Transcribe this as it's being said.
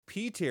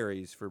P.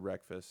 Terry's for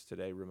breakfast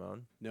today,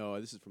 Ramon. No,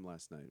 this is from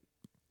last night.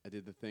 I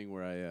did the thing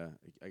where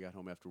I got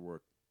home after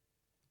work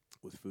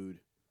with food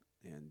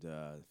and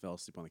fell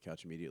asleep on the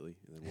couch immediately,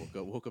 and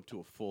then woke up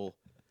to a full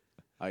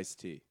iced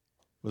tea.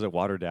 Was it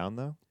watered down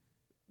though?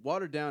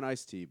 Watered down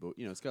iced tea, but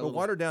it's got a But little.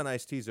 watered down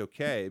iced tea is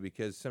okay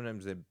because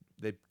sometimes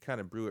they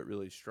kind of brew it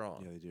really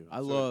strong. Yeah, they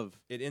do.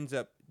 It ends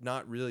up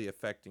not really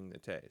affecting the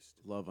taste.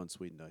 Love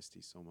unsweetened iced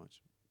tea so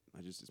much.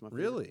 It's my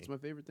favorite, Really? it's my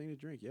favorite thing to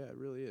drink. Yeah, it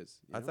really is.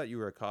 I thought you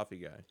were a coffee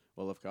guy,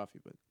 Well, I love coffee,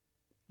 but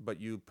but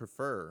you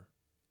prefer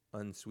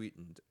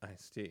unsweetened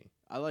iced tea.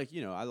 I like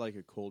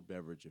a cold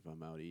beverage if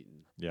I'm out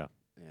eating, Yeah.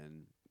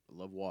 and I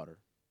love water.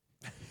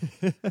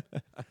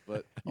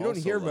 But You don't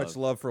also hear much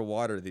love for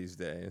water these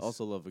days.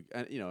 Also love,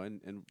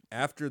 and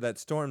After that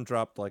storm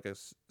dropped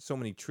so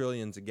many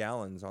trillions of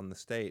gallons on the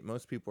state,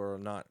 most people are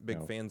not big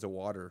No. fans of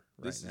water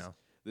This right now.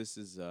 this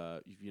is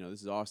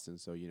this is Austin,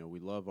 so we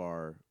love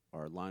our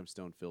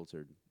limestone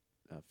filtered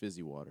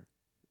fizzy water.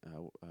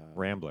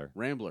 Rambler.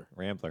 Rambler.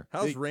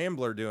 How's big-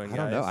 Rambler doing, I guys?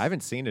 don't know. I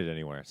haven't seen it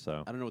anywhere.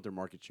 So I don't know what their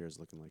market share is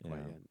looking like quite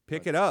Yeah. yet.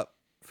 Pick but it up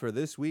for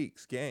this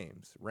week's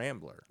games.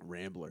 Rambler.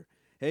 Rambler.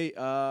 Hey,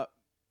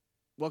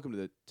 welcome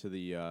to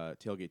the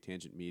Tailgate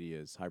Tangent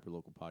Media's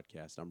hyperlocal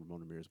podcast. I'm Ramon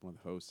Ramirez, one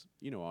of the hosts.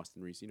 You know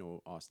Austin Reese. You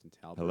know Austin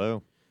Talbot.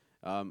 hello.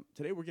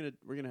 Today we're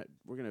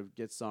gonna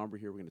get somber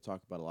here. We're gonna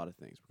talk about a lot of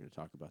things. We're gonna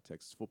talk about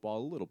Texas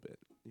football a little bit.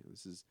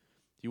 This is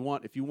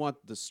if you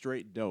want the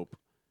straight dope,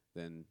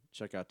 then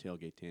check out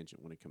Tailgate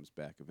Tangent when it comes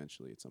back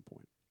eventually at some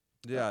point.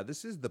 Yeah,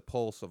 this is the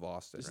pulse of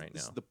Austin This right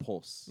is now. the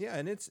pulse. Yeah,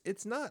 and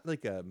it's not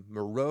like a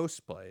morose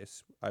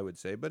place, I would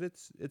say, but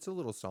it's a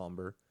little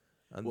somber.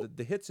 And Well-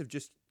 the hits have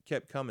just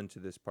kept coming to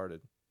this part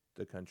of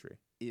the country.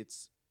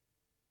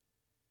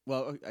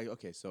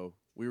 Okay. So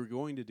we were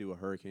going to do a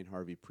Hurricane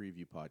Harvey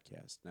preview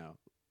podcast. Now,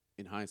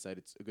 in hindsight,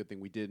 it's a good thing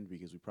we didn't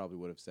because we probably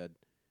would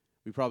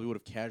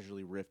have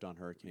casually riffed on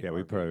Hurricane. Yeah, we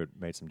Harvey. probably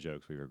made some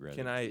jokes we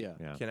regretted.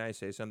 Yeah. Can I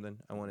say something?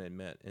 I want to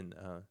admit, in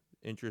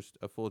interest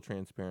of full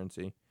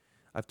transparency,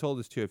 I've told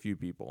this to a few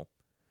people,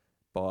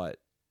 but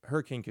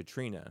Hurricane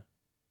Katrina,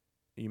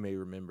 you may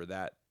remember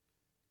that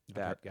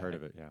I've guy, heard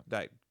of it. Yeah.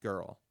 that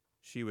girl.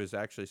 She was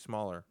actually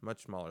smaller,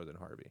 much smaller than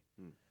Harvey.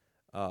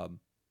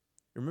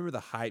 Remember the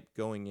hype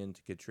going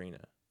into Katrina?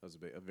 That was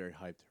a very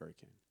hyped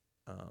hurricane.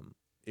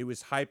 It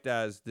was hyped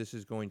as this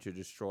is going to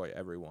destroy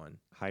everyone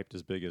Hyped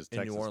as big as in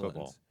Texas New Orleans.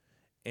 football.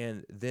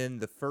 And then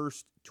the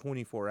first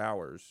 24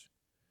 hours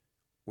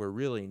were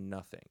really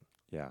nothing.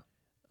 Yeah.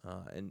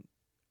 And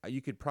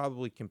you could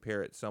probably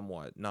compare it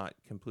somewhat, not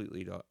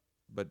completely,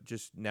 but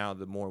just now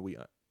the more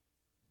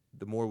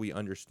we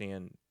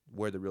understand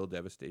where the real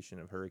devastation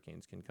of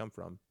hurricanes can come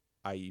from,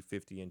 i.e.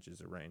 50 inches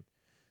of rain.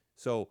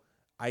 So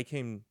I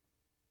came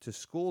to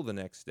school the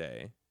next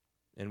day,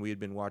 and we had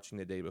been watching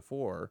the day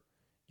before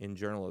in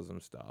journalism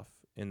stuff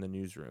in the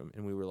newsroom,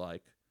 and we were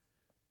like,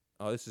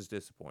 oh, this is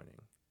disappointing.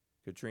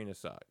 Katrina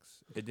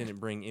sucks. It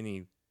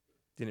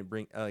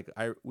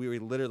we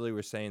literally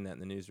were saying that in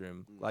the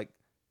newsroom.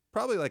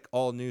 Probably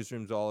all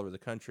newsrooms all over the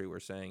country were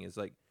saying is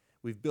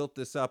we've built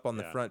this up on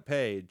the front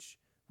page.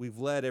 We've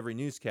led every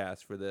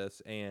newscast for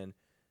this, and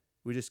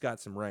we just got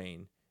some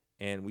rain.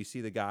 And we see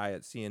the guy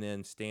at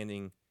CNN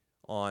standing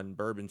on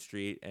Bourbon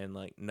Street, and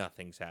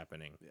nothing's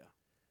happening.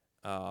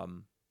 Yeah.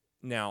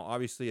 Now,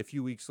 obviously, a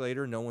few weeks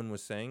later, no one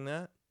was saying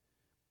that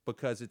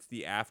because it's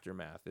the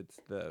aftermath. It's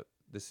the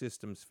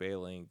systems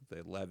failing,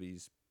 the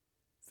levees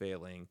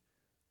failing,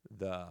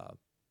 the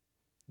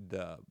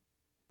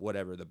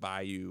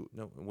bayou.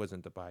 No, it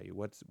wasn't the bayou.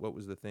 What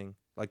was the thing?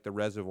 The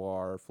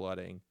reservoir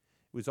flooding.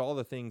 It was all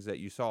the things that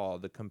you saw,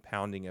 the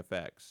compounding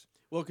effects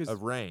Well, because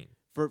of rain.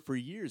 for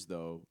years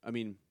though,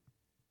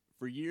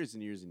 for years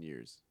and years and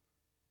years,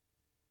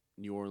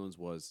 New Orleans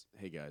was,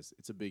 hey guys,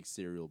 it's a big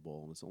cereal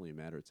bowl, and it's only a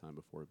matter of time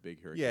before a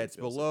big hurricane. Yeah, it's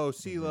fills it. below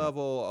sea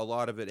level. A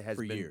lot of it has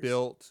For been years.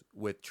 built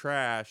with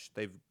trash.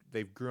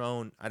 They've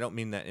grown. I don't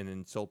mean that in an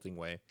insulting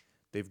way.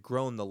 They've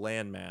grown the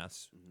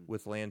landmass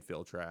with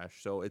landfill trash.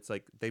 So it's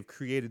they've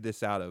created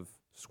this out of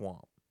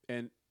swamp.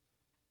 And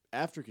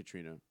after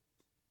Katrina,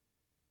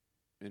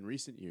 in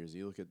recent years,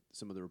 you look at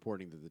some of the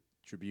reporting that the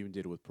Tribune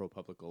did with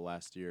ProPublica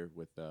last year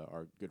with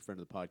our good friend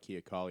of the pod, Kia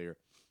Collier,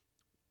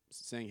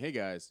 saying, hey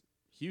guys,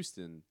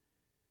 Houston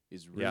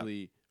is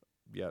really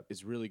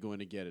going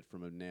to get it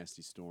from a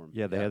nasty storm.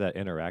 Yeah, they had that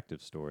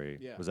interactive story.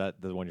 Yeah. Was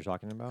that the one you're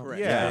talking about? Correct.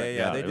 Yeah.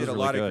 it They was did a really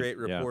lot of good.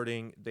 great Yeah.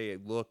 reporting. They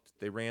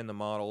ran the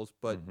models,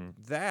 but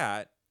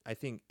that I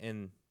think,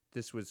 and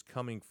this was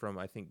coming from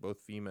I think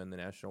both FEMA and the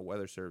National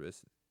Weather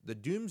Service. The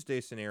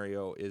doomsday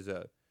scenario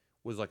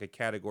was like a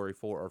category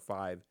 4 or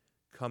 5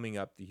 coming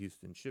up the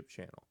Houston Ship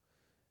Channel.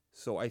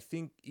 So I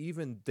think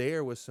even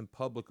there was some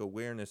public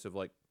awareness of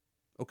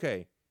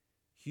okay,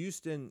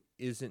 Houston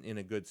isn't in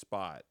a good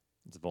spot.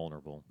 It's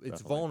vulnerable. It's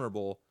definitely.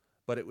 vulnerable,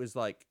 but it was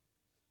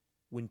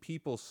when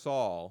people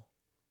saw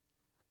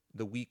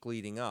the week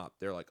leading up,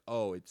 they're like,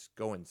 oh, it's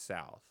going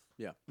south.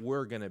 Yeah.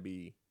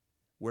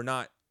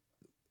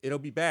 It'll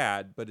be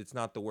bad, but it's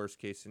not the worst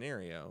case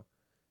scenario.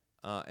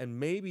 And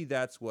maybe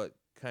that's what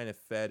kind of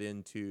fed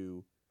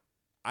into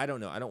I don't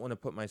know. I don't want to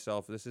put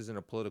myself. This isn't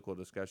a political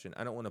discussion.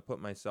 I don't want to put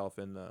myself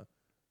in the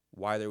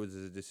why there was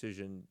a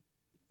decision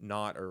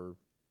not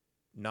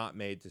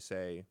made to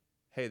say,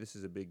 hey, this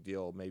is a big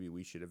deal. Maybe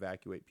we should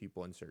evacuate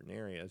people in certain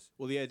areas.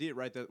 Well, the idea,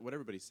 right, that what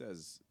everybody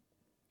says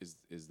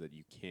is that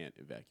you can't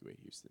evacuate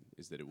Houston.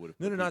 Is that it would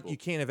have No, you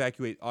can't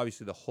evacuate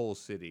obviously the whole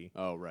city.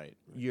 Oh, right.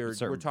 We're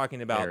Certain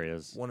talking about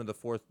areas. one of the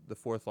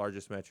fourth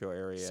largest metro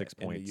area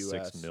in the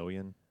U.S. 6.6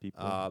 million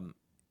people.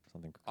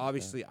 Something.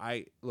 Obviously,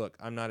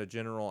 I'm not a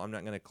general. I'm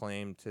not going to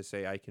claim to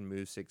say I can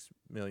move 6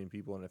 million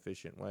people in an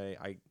efficient way.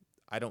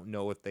 I don't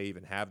know if they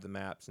even have the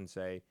maps and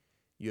say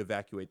you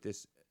evacuate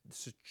this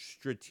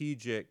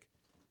strategic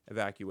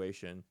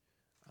evacuation.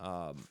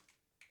 I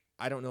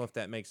don't know if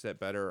that makes that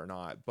better or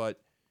not,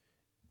 but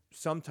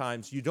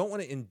sometimes you don't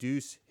want to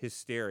induce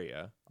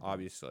hysteria,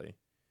 obviously,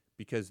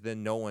 because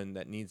then no one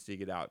that needs to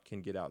get out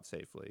can get out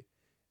safely.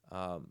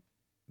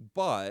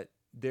 But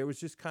there was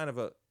just kind of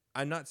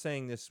I'm not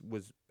saying this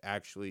was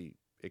actually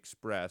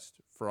expressed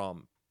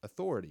from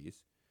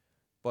authorities,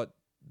 but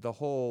the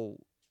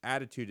whole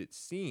attitude, it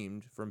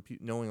seemed, from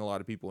knowing a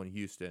lot of people in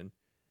Houston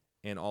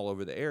and all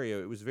over the area,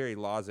 it was very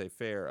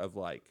laissez-faire of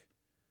like,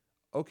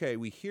 okay,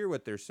 we hear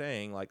what they're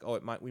saying, like, oh,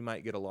 we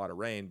might get a lot of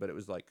rain, but it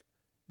was like,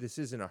 this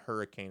isn't a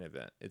hurricane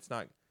event. It's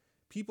not.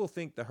 People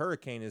think the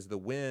hurricane is the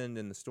wind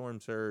and the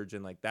storm surge,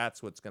 and like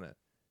that's what's gonna,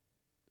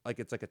 like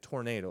it's like a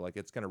tornado, like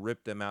it's gonna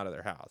rip them out of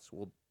their house.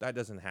 Well, that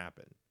doesn't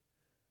happen.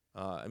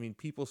 I mean,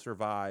 people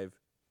survive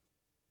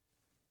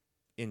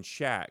in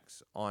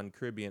shacks on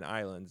Caribbean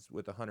islands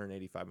with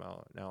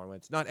 185-mile-an-hour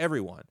winds. Not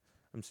everyone.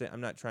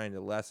 I'm not trying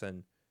to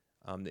lessen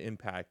the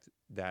impact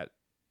that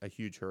a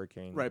huge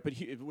hurricane. Right, but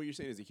what you're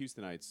saying is the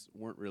Houstonites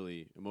weren't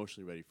really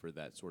emotionally ready for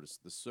that sort of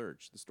the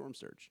storm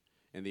surge,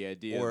 and the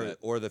idea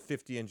or the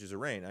 50 inches of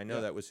rain. I know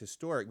Yeah. that was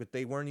historic, but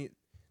they weren't.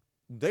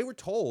 They were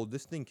told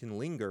this thing can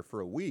linger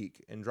for a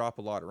week and drop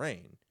a lot of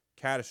rain,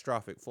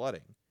 catastrophic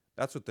flooding.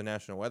 That's what the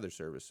National Weather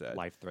Service said.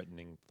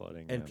 Life-threatening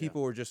flooding. And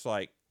people were just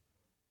like,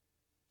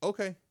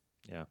 okay,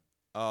 Yeah.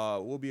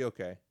 we'll be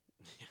okay.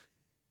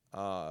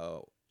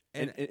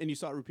 and you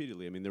saw it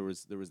repeatedly. I mean, there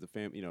was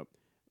the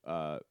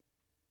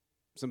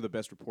some of the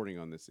best reporting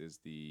on this is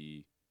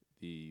the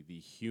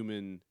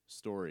human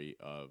story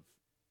of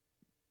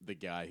the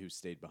guy who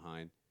stayed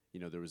behind. You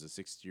know, there was a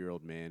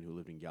 60-year-old man who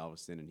lived in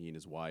Galveston, and he and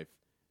his wife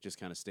just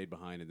kind of stayed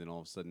behind, and then all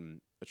of a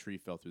sudden a tree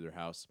fell through their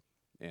house,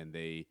 and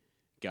they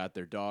got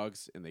their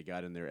dogs and they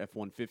got in their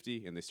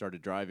F-150 and they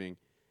started driving,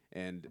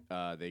 and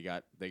they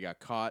got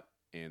caught,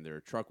 and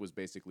their truck was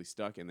basically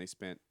stuck, and they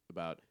spent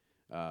about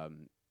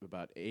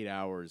 8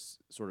 hours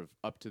sort of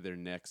up to their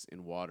necks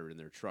in water in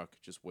their truck,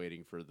 just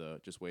waiting for the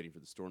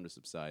storm to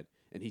subside.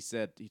 And he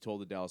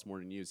told the Dallas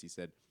Morning News, he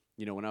said,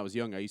 you know, when I was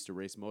young, I used to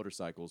race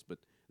motorcycles, but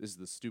this is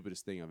the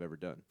stupidest thing I've ever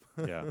done.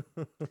 Yeah.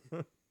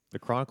 The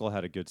Chronicle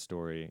had a good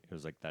story. It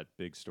was like that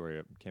big story.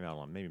 It came out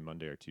on maybe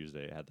Monday or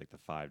Tuesday. It had like the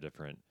 5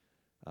 different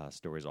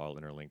stories all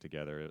interlinked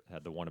together. It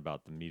had the one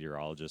about the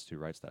meteorologist who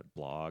writes that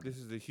blog. This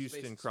is the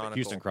Houston Space- Chronicle.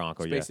 Houston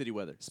Chronicle, Space yeah. City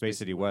Weather. Space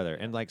City Weather.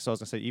 And like, so I was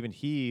going to say, even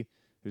he,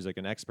 who's like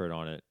an expert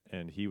on it,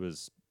 and he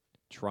was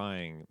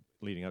trying,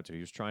 leading up to it,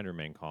 he was trying to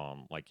remain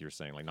calm, like you're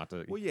saying, like not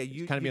to, Well, yeah,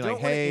 you kind of you being like,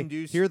 don't wanna hey,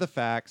 induce- here are the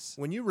facts.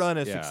 When you run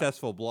a Yeah.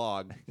 successful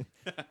blog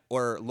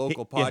or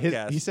local Yeah,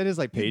 podcast, he said his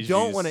like page you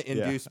don't views- want to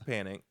yeah. induce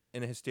panic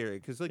and hysteria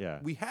because like Yeah.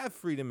 we have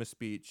freedom of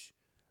speech,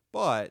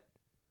 but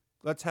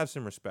let's have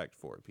some respect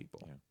for it,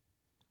 people. Yeah.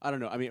 I don't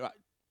know. I mean,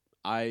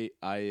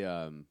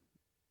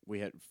 we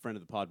had a friend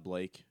of the pod,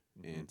 Blake,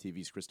 and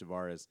TV's Chris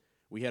Tavares.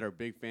 We had our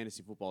big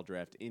fantasy football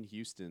draft in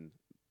Houston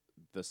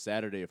the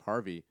Saturday of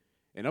Harvey,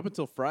 and up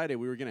until Friday,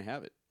 we were going to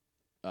have it.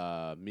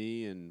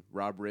 Me and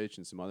Rob Rich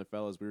and some other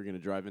fellas, we were going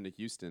to drive into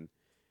Houston,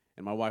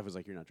 and my wife was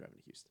like, "You're not driving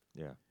to Houston."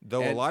 Yeah.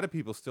 Though a And- lot of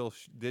people still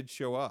did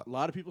show up. A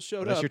lot of people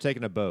showed Unless up. you're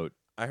taking a boat.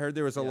 I heard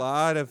there was a Yeah.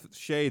 lot of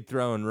shade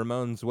thrown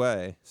Ramon's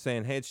way,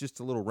 saying, "Hey, it's just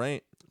a little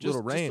rain, Just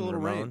a rain, little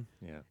Ramon.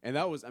 rain. Yeah. And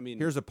that was, I mean,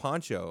 Here's a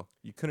poncho.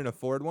 You couldn't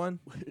afford one."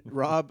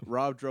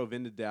 Rob drove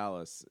into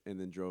Dallas and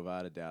then drove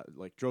out of Dallas,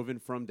 like drove in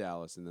from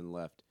Dallas and then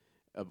left.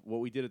 What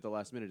we did at the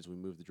last minute is we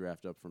moved the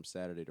draft up from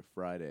Saturday to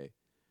Friday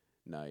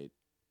night.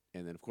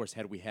 And then, of course,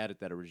 had we had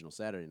it that original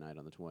Saturday night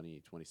on the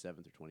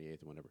 27th or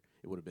 28th or whenever,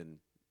 it would have been,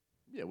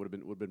 would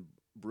have been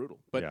brutal.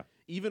 But Yeah.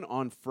 even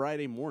on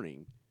Friday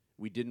morning,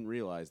 we didn't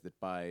realize that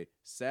by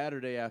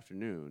Saturday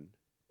afternoon,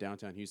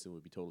 downtown Houston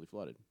would be totally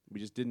flooded. We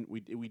just didn't.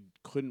 We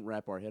couldn't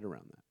wrap our head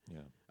around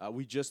that. Yeah.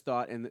 We just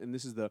thought, and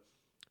this is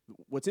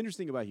what's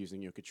interesting about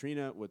Houston. You know,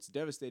 Katrina. What's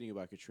devastating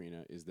about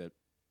Katrina is that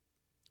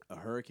a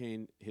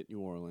hurricane hit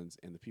New Orleans,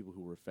 and the people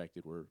who were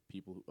affected were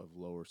people of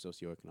lower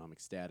socioeconomic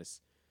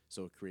status.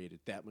 So it created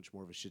that much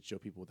more of a shit show.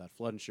 People without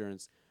flood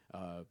insurance,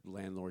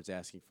 landlords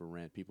asking for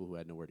rent, people who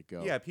had nowhere to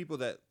go. Yeah, people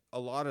that a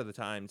lot of the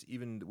times,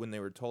 even when they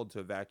were told to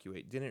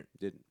evacuate, didn't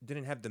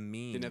have the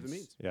means. Didn't have the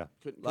means. Yeah.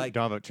 Couldn't, Like,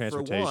 Don't have a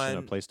transportation, a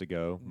one, place to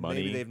go, money.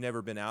 Maybe they've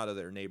never been out of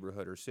their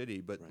neighborhood or city,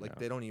 but Right. like Yeah.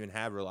 they don't even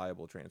have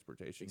reliable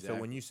transportation. So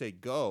when Exactly. you say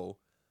go,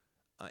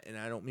 and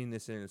I don't mean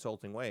this in an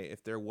insulting way,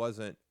 if there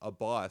wasn't a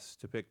bus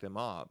to pick them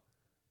up,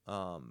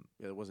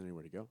 there wasn't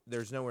anywhere to go.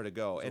 there's nowhere to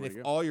go. There's And nowhere if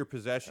to go. all your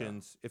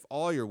possessions, if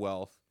all your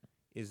wealth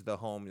is the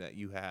home that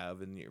you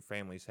have and your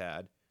family's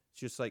had, it's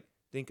just like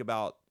think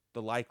about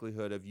the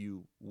likelihood of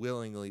you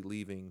willingly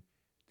leaving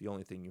the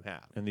only thing you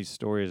have. And these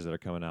stories that are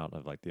coming out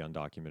of like the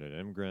undocumented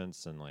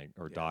immigrants and like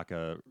or Yeah.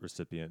 DACA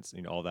recipients,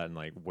 all that, and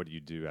like what do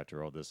you do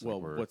after all this? Well,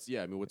 like,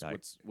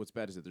 what's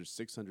bad is that there's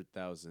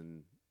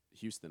 600,000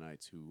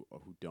 Houstonites who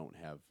don't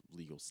have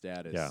legal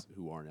status, Yeah.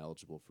 who aren't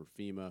eligible for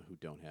FEMA, who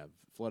don't have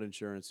flood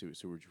insurance, who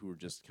are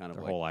just kind of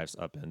their like whole life's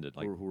upended.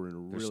 Like who are in a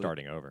they're really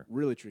starting over.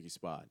 really tricky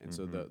spot. And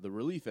so Mhm. the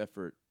relief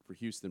effort for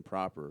Houston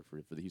proper,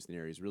 for the Houston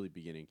area, is really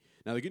beginning.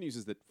 Now, the good news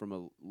is that from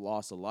a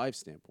loss of life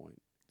standpoint,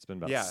 It's been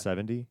about Yeah.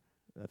 70.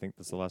 I think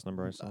that's the last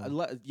number I saw.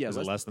 Is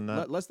it less than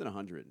that? less than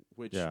 100,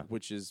 which Yeah.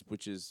 which is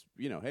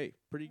hey,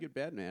 pretty good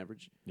batting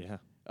average. Yeah.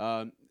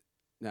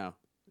 Now,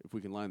 if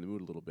we can line the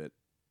mood a little bit,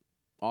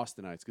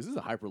 Austinites, because this is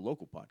a hyper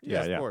local podcast.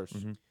 Yeah, of yeah. course.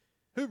 Mhm.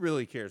 Who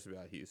really cares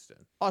about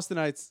Houston?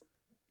 Austinites,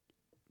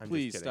 I'm just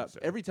please kidding, stop. sir.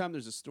 Every time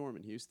there's a storm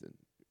in Houston,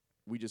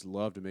 we just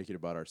love to make it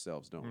about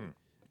ourselves, don't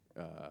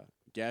we?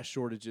 Gas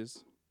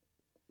shortages,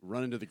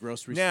 run into the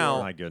grocery Now,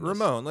 store. My goodness.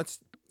 Ramon,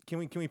 can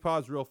we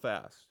pause real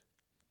fast?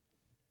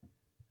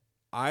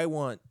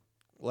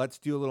 Let's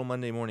do a little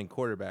Monday morning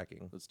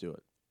quarterbacking Let's do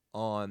it.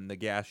 on the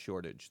gas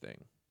shortage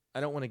thing. I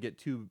don't want to get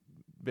too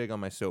big on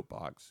my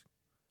soapbox,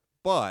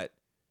 but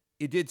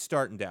it did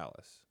start in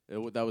Dallas.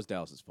 That was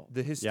Dallas's fault.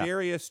 The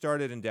hysteria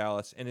started in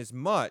Dallas, and as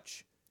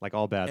much, Like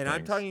all bad and things.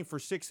 I'm talking for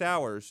 6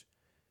 hours,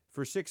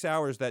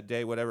 that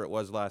day, whatever it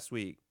was last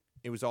week,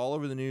 it was all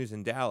over the news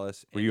in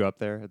Dallas. Were and you up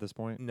there at this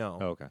point? No.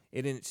 Oh, okay.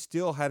 It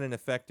still hadn't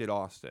affected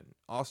Austin.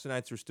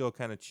 Austinites were still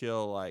kind of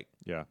chill, like,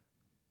 Yeah.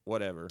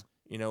 whatever.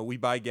 We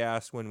buy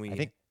gas when we I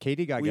think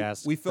Katie got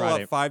gas. we fill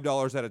Friday. up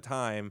 $5 at a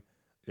time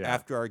Yeah.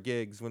 after our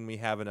gigs when we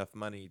have enough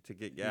money to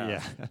get gas.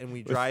 Yeah. And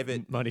we With drive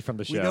it. money from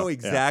the show. We know Yeah.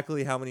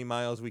 exactly how many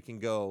miles we can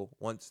go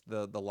once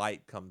the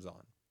light comes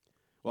on.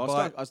 Well,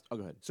 but- I'll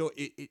go ahead. So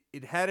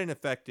it hadn't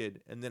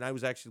affected, and then I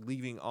was actually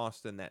leaving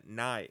Austin that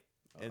night.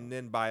 And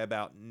then by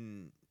about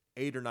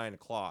 8 or 9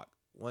 o'clock,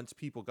 once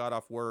people got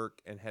off work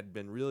and had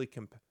been really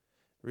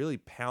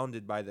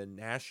pounded by the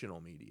national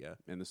media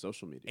And the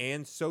social media.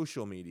 and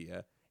social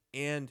media,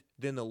 and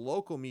then the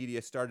local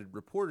media started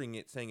reporting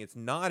it, saying it's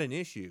not an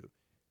issue.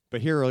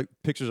 But here are like,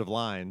 pictures of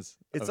lines.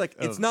 It's of- like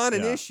it's of- not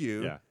an yeah,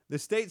 issue. Yeah. The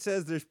state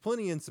says there's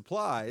plenty in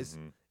supplies.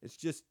 Mhm. It's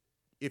just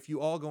if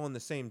you all go on the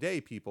same day,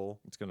 people,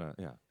 It's gonna.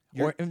 Yeah.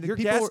 your people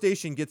gas were-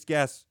 station gets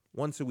gas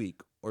once a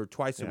week or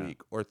twice Yeah. a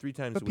week or 3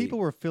 times But a week. people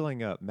were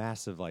filling up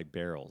massive like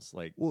barrels.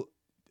 Like well,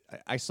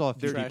 I saw a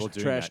few Trash- people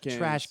doing trash that. cans.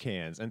 Trash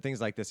cans and things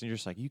like this, and you're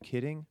just like, you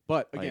kidding?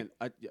 But Like- again,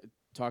 I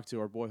talked to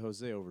our boy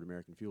Jose over at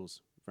American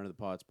Fuels, friend of the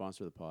pod,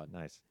 sponsor of the pod,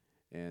 Nice.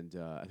 and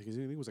I think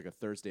it was like a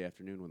Thursday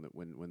afternoon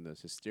when the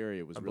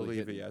hysteria was I really believe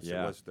it. hitting. Yes,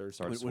 Yeah. it was Thursday.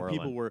 Started When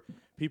swirling.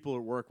 people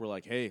at work were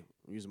like, "Hey,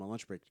 I'm using my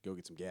lunch break to go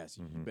get some gas.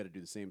 You Mhm. better do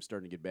the same."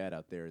 Starting to get bad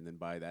out there, and then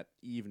by that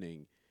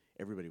evening,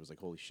 everybody was like,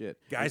 "Holy shit,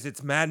 Guys,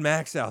 it's Mad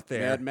Max out there.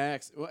 Mad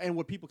Max!" Well, and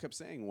what people kept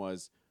saying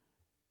was,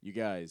 "You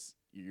guys,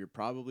 you're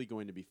probably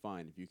going to be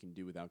fine if you can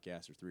do without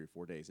gas for 3 or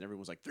 4 days." And everyone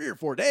was like, 3 or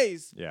 4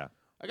 days? Yeah.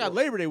 I got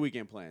Labor Day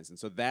weekend plans." And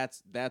so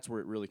that's where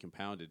it really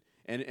compounded.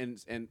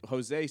 And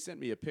Jose sent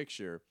me a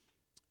picture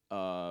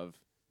of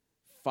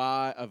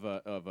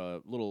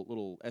a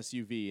little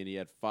SUV, and he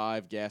had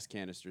 5 gas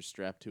canisters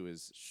strapped to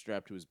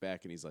his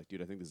back, and he's like,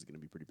 "Dude, I think this is going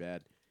to be pretty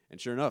bad." And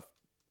sure enough,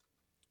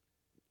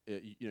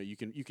 you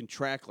can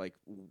track like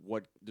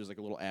what there's like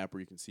a little app where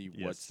you can see what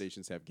Yes.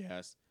 stations have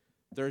gas.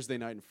 Thursday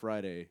night and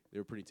Friday, they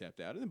were pretty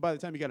tapped out, and then by the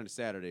time you got into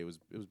Saturday, it was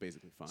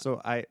basically fine.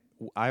 So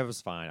I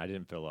was fine. I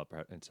didn't fill up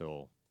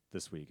until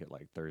this week at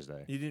like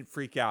Thursday. You didn't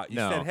freak out. You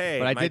No, said, "Hey,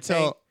 but I my did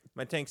tell-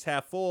 my tank's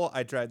half full.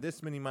 I drive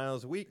this many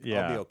miles a week.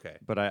 Yeah, I'll be okay."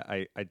 But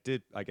I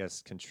did, I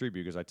guess,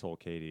 contribute because I told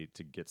Katie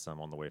to get some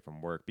on the way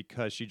from work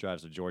because she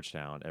drives to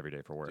Georgetown every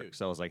day for work. Dude.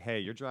 So I was like, hey,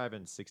 you're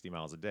driving 60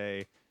 miles a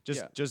day.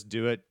 Yeah. Just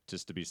do it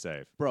just to be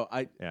safe. Bro,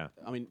 Yeah.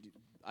 I mean,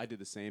 I did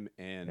the same,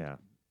 and Yeah.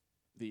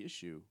 the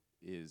issue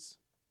is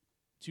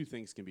 2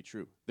 things can be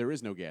true. There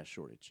is no gas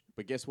shortage,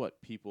 but guess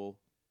what? People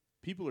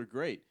are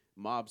great.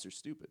 Mobs are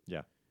stupid.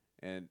 Yeah.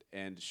 And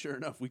sure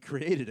enough, we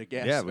created a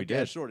gas Yeah, we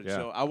gas did. shortage. Yeah.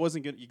 So I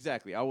wasn't gonna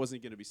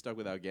be stuck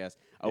without gas.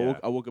 I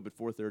Yeah. woke up at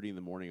 4:30 in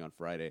the morning on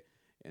Friday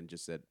and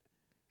just said,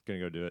 Gonna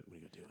go do it. "I'm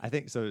gonna go do it." I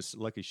think so. It's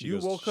lucky she You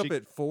goes, woke up she-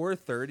 at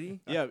 4:30.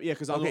 Yeah,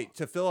 because Okay,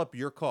 to fill up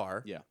your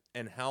car. Yeah.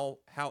 And how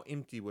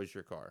empty was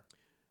your car?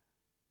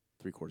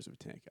 3/4 of a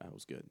tank. I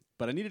was good,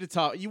 but I needed to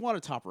top. You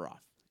want to top her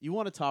off. You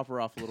want to top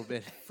her off a little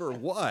bit. For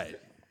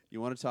what?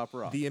 You want to top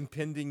her off. The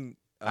impending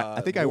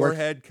I think I worked-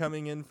 warhead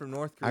coming in from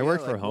North Korea. I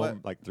worked from Like, home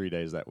what? like 3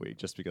 days that week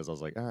just because I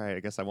was like, all right, I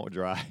guess I won't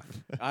drive.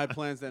 I had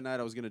plans that night.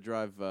 I was gonna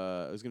drive.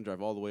 I was gonna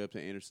drive all the way up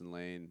to Anderson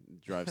Lane,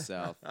 drive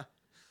south.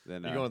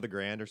 Then You going to the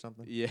Grand or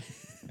something? yeah,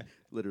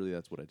 literally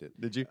that's what I did.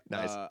 Did you?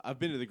 Nice. I've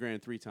been to the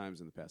Grand 3 times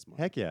in the past month.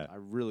 Heck yeah. I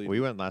really,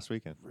 We went last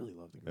weekend. really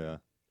love the Grand.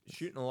 Yeah.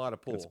 Shooting a lot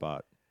of pool. Good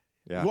spot.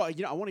 Yeah. Well,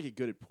 I want to get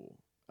good at pool.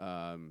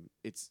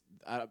 It's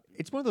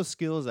It's one of those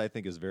skills I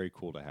think is very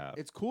cool to have.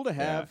 it's cool to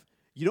have.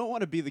 You don't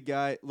want to be the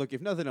guy. Look,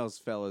 if nothing else,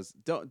 fellas,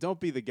 don't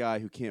be the guy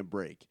who can't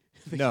break.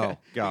 The No,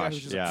 guy who's gosh,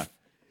 just yeah. like,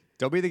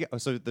 Don't be the guy.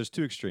 So there's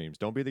two extremes.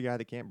 Don't be the guy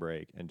that can't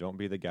break, and don't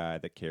be the guy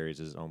that carries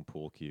his own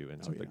pool cue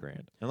into Oh, the yeah.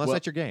 grand. Unless Well-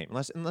 that's your game.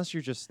 Unless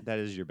you're just that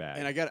is your bag.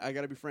 And I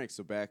got to be frank.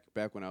 So back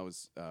when I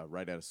was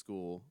right out of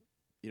school,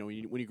 when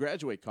you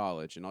graduate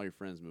college and all your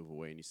friends move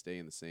away and you stay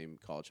in the same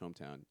college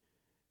hometown,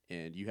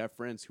 and you have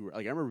friends who are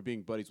like, I remember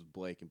being buddies with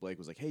Blake, and Blake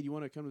was like, "Hey, do you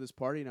want to come to this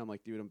party?" And I'm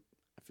like, "Dude,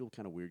 I feel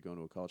kind of weird going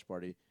to a college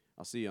party.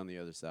 I'll see you on the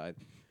other side."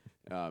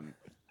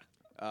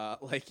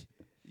 Like,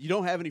 you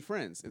don't have any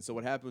friends, and so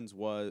what happened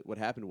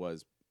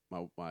was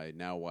my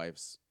now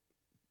wife's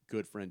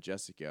good friend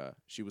Jessica.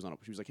 She was like,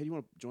 "Hey, do you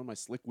want to join my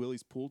Slick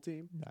Willie's pool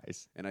team?"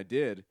 Nice. And I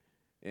did,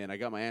 and I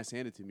got my ass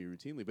handed to me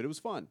routinely, but it was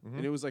fun. Mhm.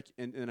 And it was like,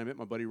 and I met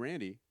my buddy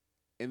Randy,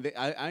 and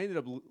I ended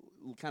up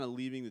kind of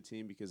leaving the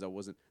team because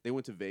they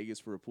went to Vegas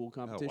for a pool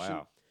competition. Oh,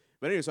 wow.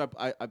 But anyway, so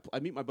I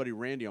meet my buddy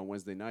Randy on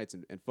Wednesday nights,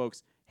 and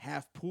folks,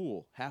 half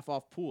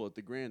off pool at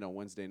the Grand on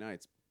Wednesday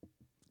nights.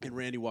 And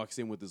Randy walks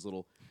in with his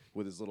little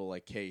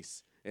like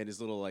case and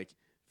his little like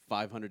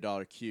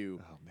 $500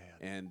 cue. Oh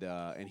man.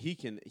 And he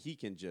can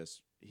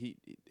just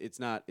it's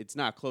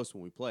not close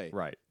when we play.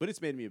 Right. But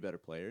it's made me a better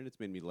player, and it's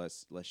made me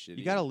less shitty.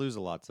 You got to lose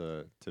a lot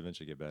to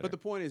eventually get better. But the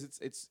point is,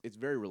 it's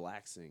very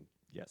relaxing,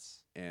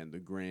 yes. and the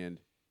Grand,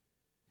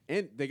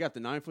 and they got the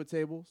 9-foot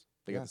tables,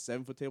 they Yeah. got the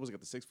 7-foot tables, they got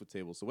the 6-foot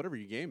tables. So whatever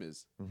your game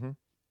is, Mm-hmm.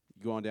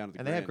 you go on down to the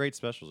And Grand. they have great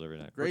specials every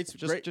night. Great-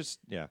 great-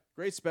 yeah.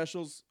 great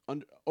specials,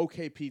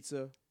 okay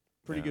pizza,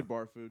 pretty Yeah. good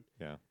bar food.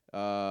 Yeah.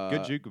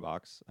 Good Good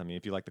jukebox. I mean,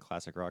 if you like the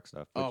classic rock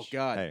stuff. Oh, which,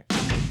 God. Hey.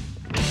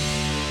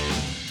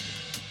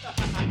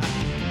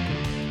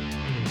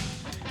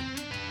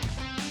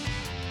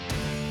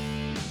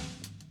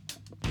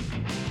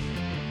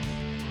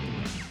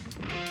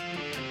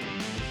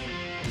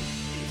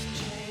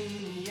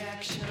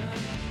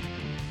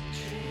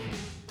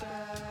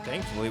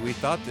 Thankfully, we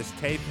thought this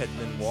tape had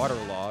been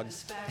waterlogged.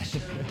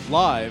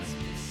 Live.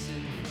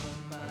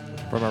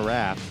 From a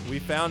raft. We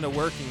found a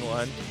working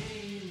one.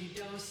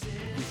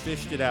 We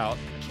fished it out.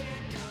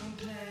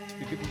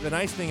 The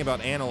nice thing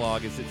about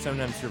analog is it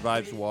sometimes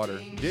survives water.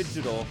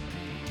 Digital,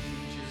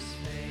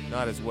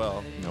 not as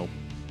well. Nope.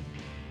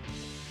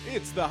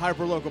 It's the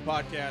Hyperlocal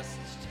Podcast.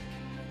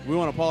 We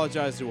want to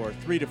apologize to our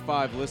 3 to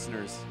 5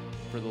 listeners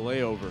for the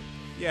layover.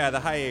 Yeah, the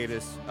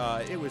hiatus.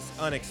 It was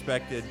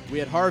unexpected. We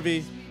had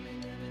Harvey,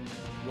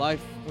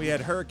 Life, We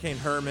had Hurricane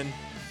Herman.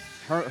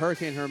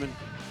 Hurricane Herman,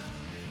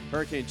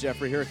 Hurricane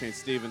Jeffrey, Hurricane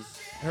Steven.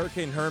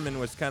 Hurricane Herman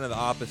was kind of the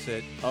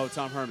opposite. Oh,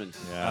 Tom Herman.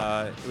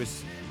 Yeah. It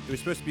was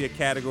supposed to be a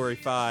Category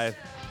 5. It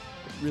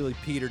really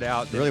petered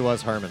out. It really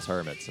was Herman's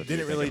Hermits. if you Didn't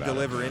think really about it.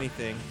 deliver Yeah.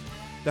 anything.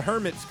 The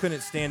Hermits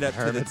couldn't stand up to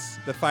Hermits.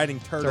 the Fighting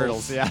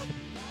Turtles, Turtles. Yeah.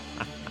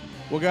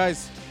 Well,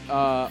 guys,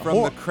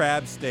 from the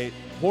crab state.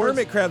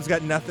 Hermit crabs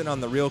got nothing on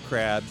the real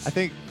crabs. I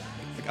think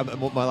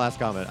my last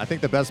comment. I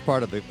think the best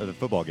part of the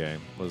football game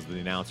was the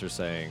announcer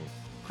saying,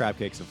 "Crab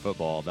cakes in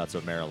football. That's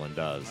what Maryland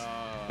does."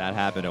 That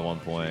happened at one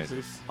point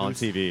on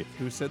TV.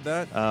 Who said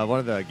that? One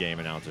of the game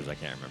announcers, I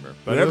can't remember.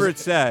 But Whatever it it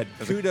said,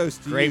 was a kudos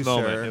to great you,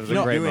 moment. sir, It was for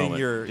a great doing moment.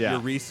 your Yeah.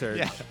 research.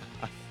 Yeah.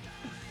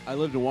 I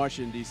lived in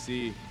Washington,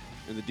 D.C.,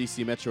 in the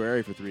D.C. metro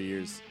area for 3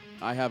 years.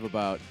 I have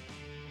about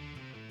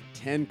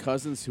 10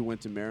 cousins who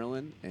went to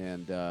Maryland,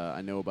 and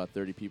I know about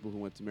 30 people who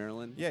went to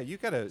Maryland. Yeah, you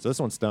gotta. So this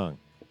one stung.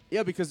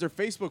 Yeah, because their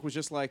Facebook was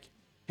just like,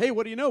 hey,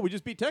 what do you know? We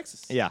just beat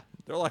Texas. Yeah.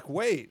 They're like,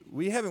 wait,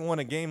 we haven't won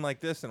a game like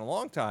this in a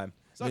long time.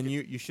 Suck Then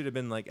it. you should have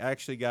been like,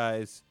 actually,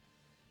 guys,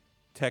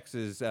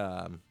 Texas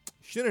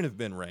shouldn't have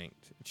been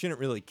ranked. It shouldn't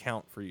really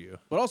count for you.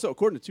 But also,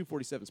 according to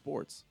 247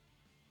 Sports,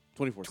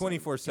 24/7.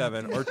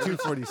 24/7 or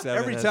 247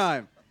 Every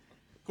time.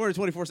 According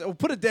to 24/7. Well,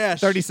 put a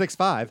dash.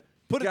 36-5.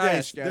 Put a Guys,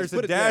 dash, guys. there's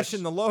Put a dash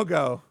in the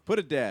logo. Put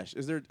a dash.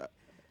 Is there?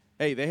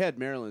 Hey, they had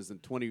Maryland as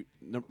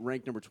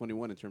ranked number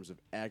 21 in terms of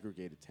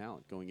aggregated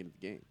talent going into the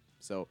game.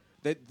 So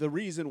the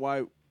reason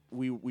why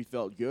we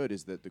felt good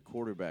is that the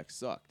quarterback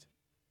sucked,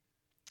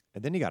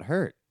 And then he got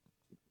hurt.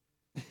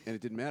 and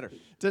it didn't matter.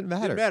 Didn't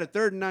matter. Didn't matter.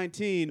 3rd and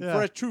 19.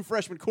 Yeah. True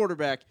freshman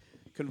quarterback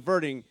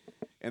converting,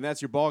 and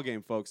that's your ball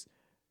game, folks.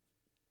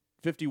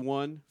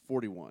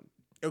 51-41.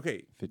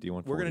 Okay,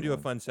 51. we're gonna do a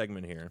fun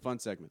segment here. Fun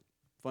segment.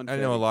 Fun. I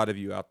know a fitting. lot of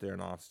you out there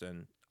in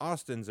Austin.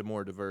 Austin's a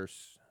more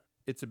diverse.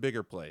 It's a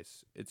bigger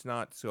place. It's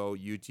not so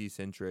UT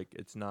centric.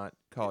 It's not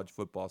college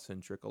football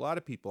centric. A lot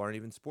of people aren't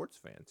even sports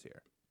fans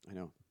here. I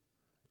know.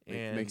 It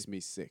And makes me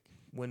sick.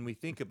 when we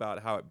think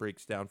about how it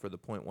breaks down for the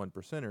 0.1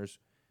 percenters,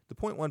 the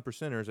 0.1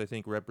 percenters I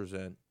think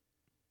represent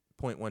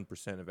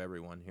 0.1% of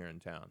everyone here in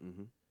town.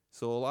 Mm-hmm.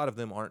 So a lot of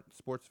them aren't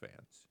sports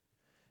fans.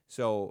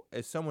 So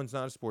if someone's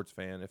not a sports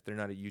fan, if they're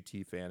not a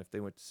UT fan, if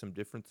they went to some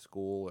different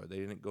school or they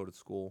didn't go to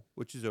school,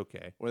 which is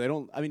okay, Or they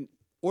don't. I mean,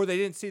 or they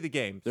didn't see the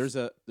games,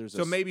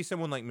 so maybe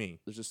someone like me.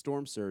 there's a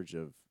storm surge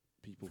of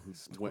people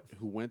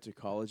who went to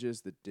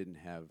colleges that didn't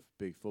have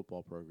big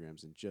football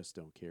programs and just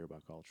don't care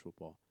about college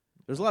football.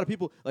 There's a lot of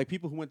people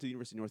who went to the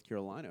University of North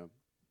Carolina.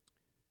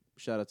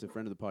 Shout out to a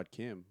friend of the pod,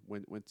 Kim.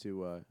 Went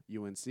to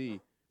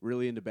UNC,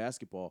 really into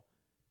basketball,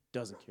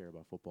 doesn't care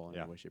about football in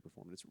Yeah. any way, shape, or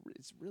form. And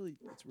it's really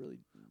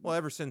Well,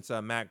 ever since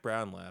Mac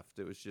Brown left,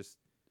 it was just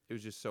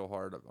so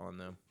hard on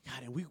them.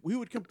 God, and we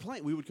would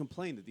complain. We would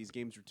complain that these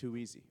games were too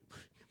easy.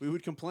 We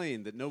would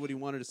complain that nobody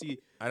wanted to see.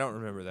 I don't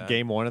remember that.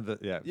 Game one of the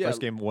Yeah, first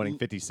game winning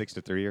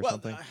 56-3 or Well,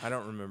 something. I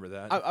don't remember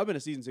that. I've been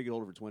a season ticket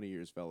holder for 20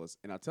 years, fellas,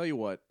 and I'll tell you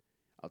what.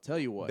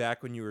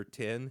 Back when you were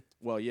 10.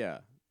 Well, yeah.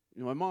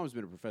 My mom's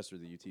been a professor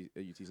at the UT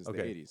since the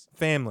 80s.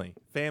 Family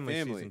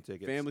season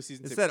tickets. Family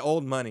season It's tickets. that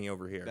old money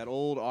over here. That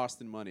old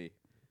Austin money.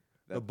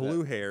 The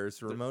blue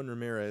hairs, Ramon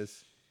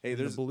Ramirez. Hey, and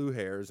the there's blue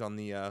hairs on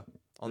the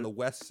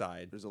west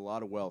side. there's a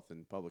lot of wealth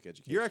in public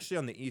education. You're actually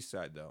on the east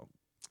side, though.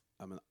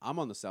 I'm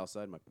on the south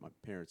side. My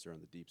parents are on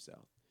the deep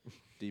south.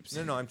 Deep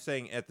south. No, I'm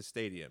saying at the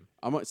stadium.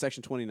 I'm on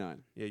section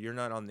 29. Yeah, you're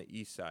not on the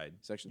east side.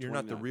 Section You're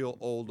not the 29. real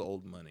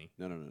old money.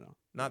 No.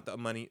 Not the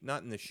money.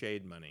 Not in the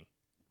shade money.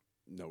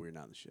 No, we're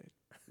not in the shade.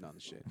 Not in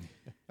the shade.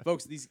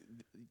 Folks,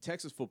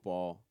 Texas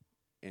football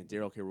and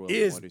Daryl K. Royal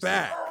Is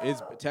back.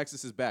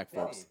 Texas is back,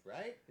 folks.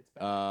 Right? It's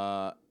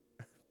back.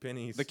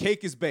 Pennies. The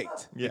cake is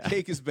baked. Yeah. The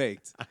cake is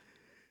baked.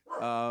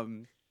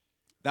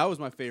 That was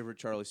my favorite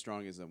Charlie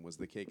Strongism, was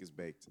the cake is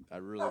baked. I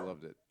really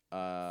loved it.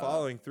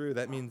 Following through,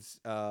 that means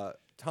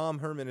Tom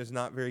Herman is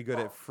not very good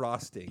at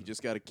frosting. You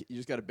just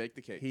gotta bake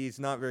the cake. He's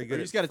not very Or good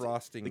you at just gotta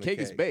frosting the cake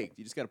is baked.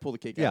 You just gotta pull the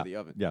cake out of the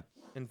oven. Yeah.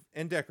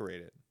 and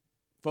decorate it.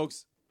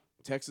 Folks,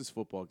 Texas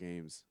football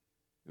games,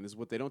 and this is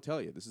what they don't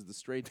tell you. This is the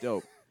straight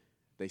dope.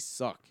 They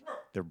suck.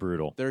 They're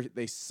brutal.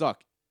 They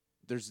suck.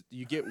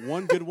 You get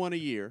one good one a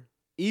year.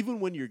 Even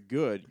when you're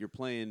good, you're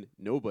playing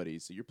nobody.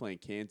 So you're playing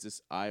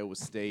Kansas, Iowa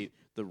State,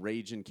 the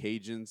Ragin'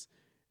 Cajuns.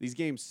 These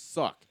games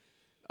suck.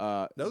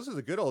 Those are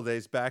the good old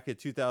days back at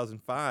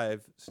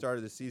 2005.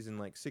 Started the season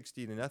like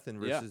 60-0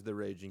 versus Yeah. the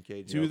Raging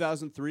Cajuns.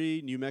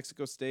 2003, New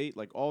Mexico State,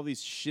 like all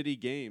these shitty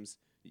games.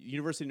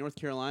 University of North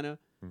Carolina,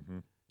 Mm-hmm.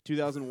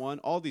 2001,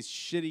 all these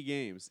shitty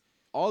games.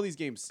 All these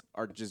games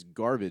are just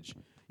garbage.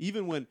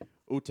 Even when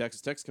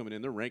Texas Tech's coming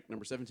in, they're ranked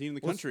number 17 in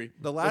the Well, country.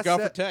 the Look last out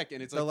for set- Tech,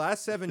 and it's The like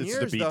last 7 It's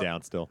years, the though,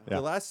 beatdown still. Yeah.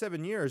 the last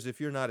 7 years, if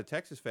you're not a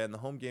Texas fan, the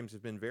home games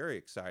have been very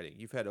exciting.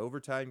 You've had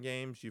overtime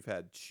games, you've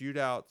had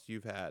shootouts,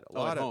 you've had a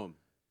lot at of home.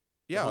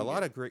 yeah, a home lot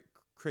game. of great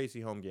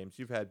crazy home games.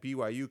 You've had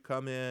BYU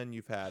come in,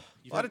 you've had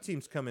You've a lot had- of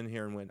teams come in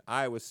here and win.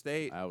 Iowa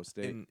State, Iowa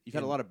State. and- You've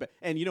had a and- lot of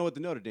and you know what? The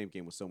Notre Dame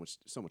game was so much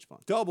fun.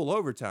 double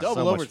overtime, Double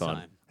So much overtime.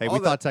 fun. Hey, All we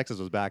that- thought Texas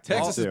was back.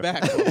 Texas too. is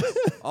back. folks.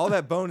 all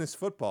that bonus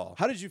football.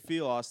 How did you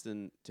feel,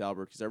 Austin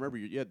Talbert? Because I remember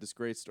you had this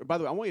great story. By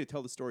the way, I want you to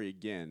tell the story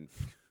again.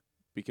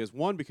 Because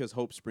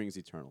hope springs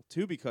eternal.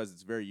 Two, because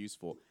it's very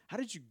useful. How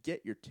did you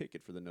get your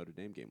ticket for the Notre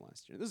Dame game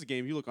last year? This is a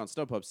game you look on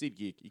StubHub,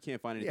 SeatGeek, you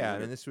can't find anything. Yeah, I there.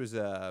 mean this was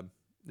a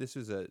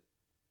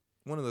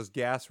one of those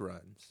gas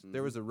runs.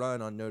 There was a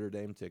run on Notre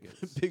Dame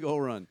tickets. Big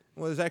old run.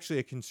 Well, it was actually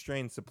a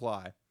constrained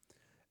supply.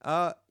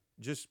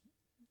 Just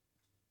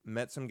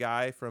met some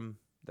guy from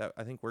that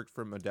I think worked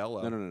for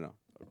Modelo. No.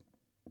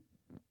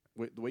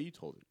 Wait, the way you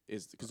told it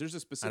is because there's a I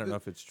specific. don't know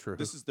if it's true.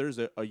 There's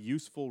a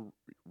useful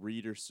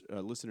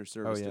listener oh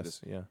service to yes,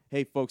 this. yeah.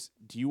 Hey, folks,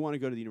 do you want to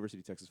go to the University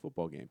of Texas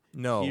football game?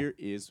 No, Here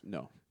is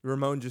no.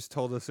 Ramon just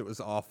told us it was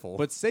awful.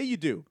 But say you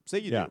do. Say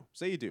you Yeah. do.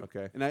 Say you do.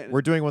 Okay. And I,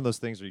 We're doing one of those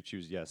things where you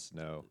choose yes,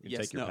 no. You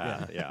Yes, take your no.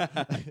 path. Yeah.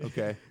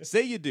 okay.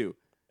 say you do.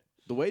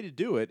 The way to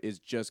do it is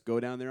just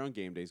go down there on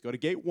game days. Go to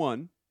gate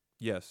 1,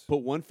 Yes. put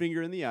one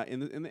finger in the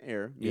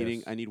air, meaning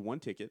Yes. I need one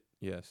ticket,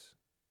 Yes.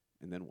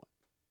 and then what?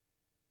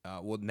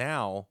 Well,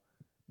 now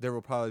there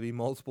will probably be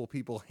multiple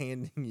people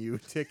handing you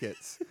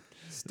tickets,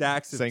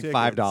 stacks of Saying tickets.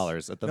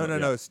 $5 at the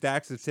No,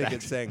 stacks of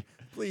tickets saying,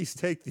 "Please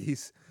take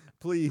these.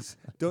 Please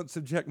don't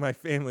subject my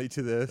family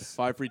to this."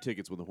 5 free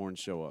tickets when the horns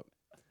show up.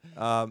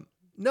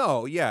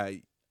 No, yeah,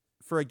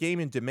 for a game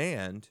in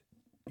demand,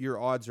 your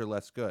odds are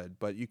less good,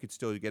 but you could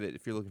still get it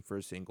if you're looking for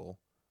a single.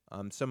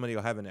 Somebody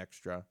will have an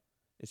extra.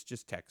 It's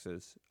just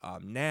Texas.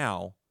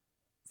 Now,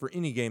 for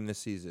any game this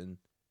season,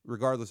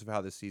 regardless of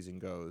how this season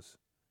goes,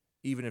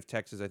 even if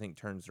Texas, I think,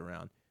 turns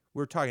around,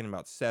 we're talking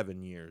about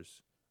 7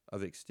 years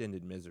of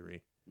extended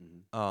misery.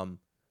 Mhm.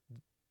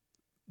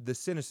 The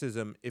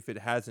cynicism, if it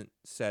hasn't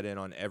set in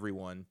on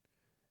everyone,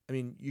 I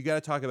mean, you got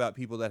to talk about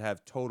people that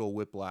have total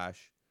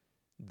whiplash.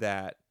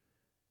 That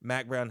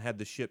Mac Brown had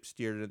the ship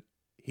steered.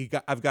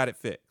 I've got it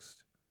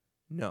fixed.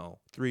 No,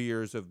 3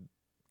 years of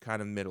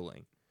kind of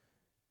middling.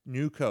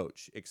 New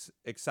coach,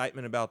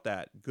 excitement about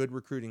that. Good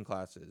recruiting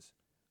classes.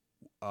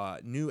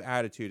 New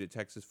attitude at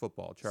Texas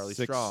football. Charlie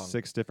Strong.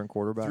 6 different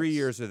quarterbacks. 3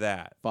 years of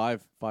that.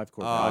 Five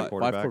core Uh, values. 5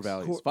 core quarterbacks.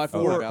 values. Core- 5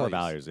 four core core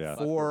values. values, yeah.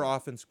 4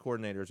 offense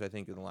coordinators, I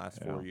think, in the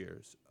last 4 Yeah.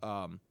 years.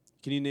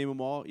 Can you name them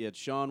all? You had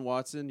Sean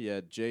Watson. You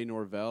had Jay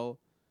Norvell.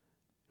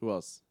 Who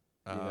else?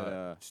 You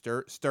had,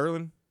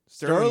 Sterling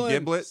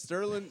Giblet,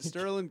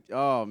 Sterling.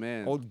 Oh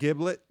man. old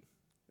Giblet,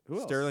 Who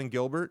else? Sterling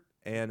Gilbert,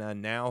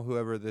 and now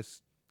whoever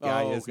this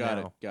guy is got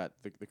now. it. Got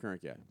the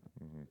current guy.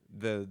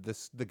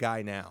 The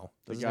guy now,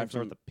 The Does guy guy start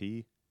from with a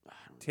P?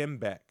 Tim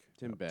Beck.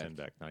 Tim Beck. Tim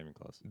Beck, not even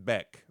close.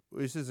 Beck.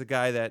 This is a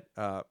guy that,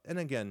 and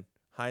again,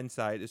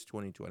 hindsight is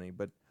 20/20,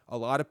 but a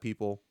lot of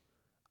people,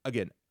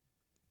 again,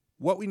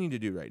 what we need to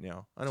do right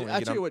now. I don't J-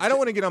 want to actually, what I don't J-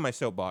 want to get on my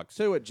soapbox.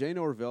 Tell you what, Jay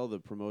Norvell, the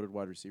promoted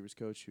wide receivers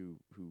coach who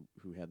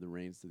had the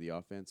reins to the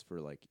offense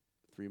for like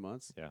 3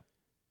 months. Yeah.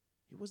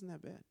 He wasn't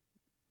that bad.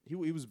 He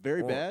was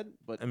very Well, bad,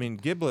 but I mean,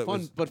 Giblet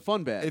fun was. but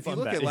fun bad. If you Fun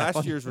look bad. at Yeah, last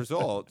fun. year's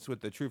results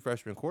with the true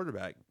freshman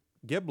quarterback,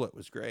 Giblet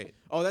was great.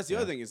 Oh, that's the Yeah.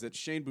 other thing is that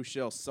Shane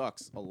Buechele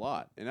sucks a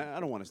lot, and I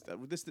don't want to.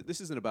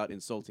 This isn't about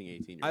insulting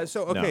 18-year-olds.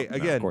 So No, okay, no,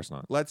 again, of course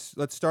not. let's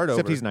start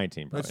Except over. he's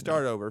 19. Let's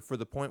start over for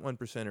the 0.1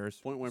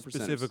 percenters, 0.1 percenters.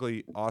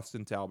 specifically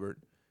Austin Talbert,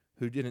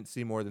 who didn't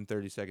see more than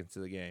 30 seconds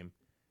of the game,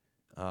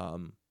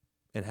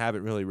 and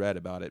haven't really read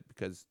about it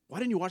because Why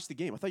didn't you watch the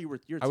game? I thought you were.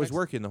 I was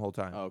working the whole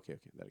time. Oh, okay,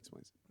 that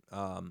explains.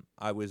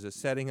 I was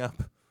setting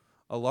up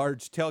a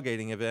large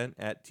tailgating event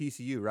at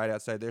TCU right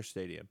outside their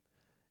stadium,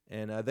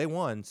 and they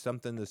won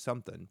something to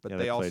something. But Yeah,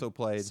 they also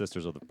played played.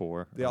 Sisters of the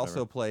Poor. They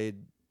also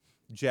played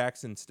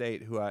Jackson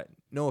State, who I,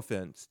 no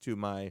offense to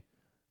my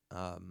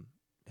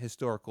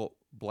historical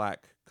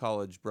black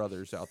college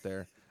brothers out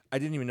there, I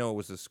didn't even know it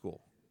was a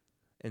school.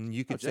 And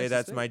you could say Jackson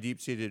that's State? my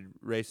deep-seated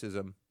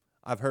racism.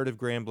 I've heard of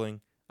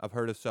Grambling. I've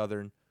heard of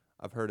Southern.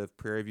 I've heard of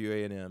Prairie View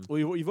A&M. Well,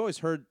 you've always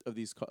heard of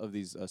these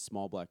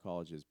small black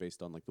colleges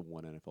based on like the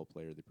one NFL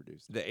player they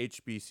produced. The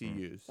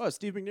HBCUs. Oh,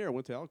 Steve McNair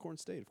went to Alcorn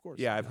State, of course.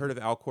 Yeah, I've heard of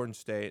Alcorn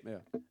State.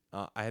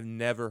 Yeah. I have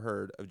never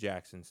heard of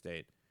Jackson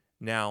State.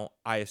 Now,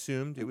 I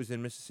assumed it was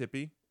in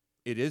Mississippi.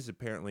 It is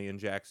apparently in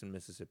Jackson,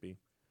 Mississippi.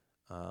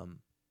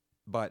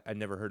 But I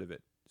never heard of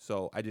it.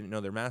 So I didn't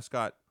know their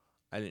mascot.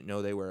 I didn't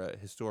know they were a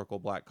historical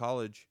black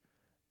college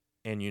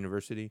and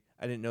university.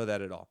 I didn't know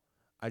that at all.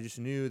 I just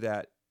knew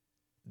that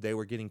they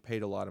were getting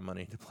paid a lot of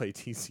money to play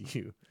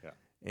TCU. Yeah.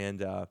 And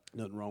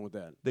Nothing wrong with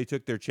that. they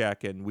took their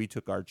check and we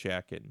took our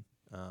check. And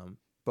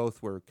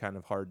both were kind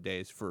of hard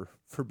days for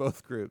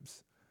both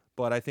groups.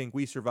 But I think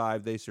we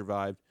survived. They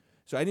survived.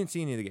 So I didn't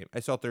see any of the game. I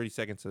saw 30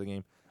 seconds of the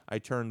game. I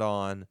turned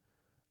on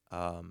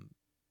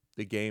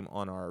the game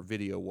on our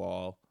video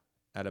wall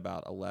at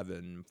about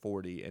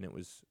 11:40, and it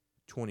was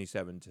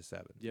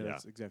 27-7. Yeah, Yeah.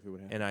 that's exactly what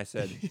happened. And I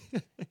said,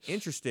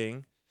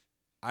 interesting.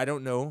 I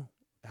don't know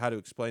how to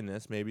explain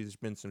this. Maybe there's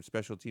been some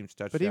special teams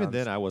touchdowns. But even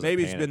then, I wasn't.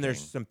 maybe it's been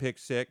there's panicking. some pick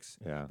six.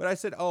 Yeah. But I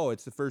said, oh,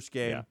 it's the first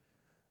game. Yeah.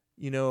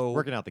 You know,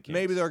 Working out the kinks.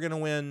 maybe they're going to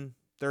win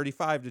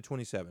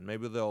 35-27.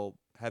 Maybe they'll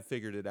have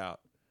figured it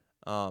out.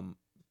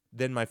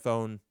 Then my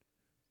phone,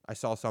 I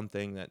saw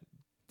something that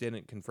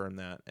didn't confirm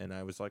that, and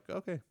I was like,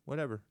 okay,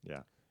 whatever.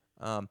 Yeah.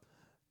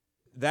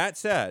 That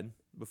said,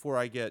 before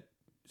I get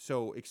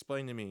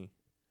explain to me.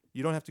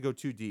 You don't have to go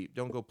too deep.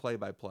 Don't go play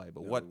by play.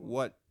 But No, we won't.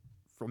 what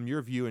from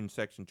your view in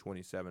section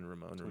 27,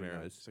 Ramon 29,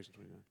 Ramirez, Section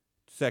 29.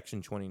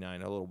 section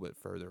 29, a little bit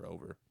further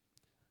over,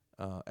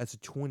 as a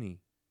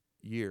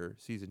 20-year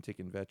season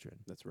ticket veteran,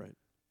 That's right.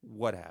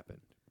 what happened?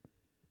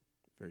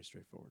 Very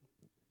straightforward.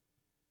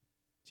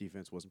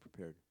 Defense wasn't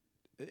prepared.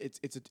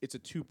 It's a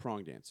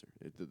two-pronged answer.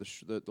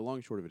 The long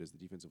and short of it is the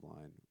defensive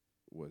line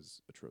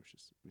was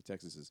atrocious. I mean,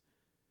 Texas is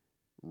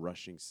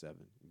rushing 7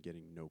 and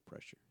getting no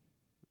pressure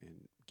and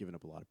giving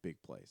up a lot of big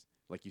plays.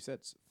 Like you said,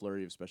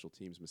 flurry of special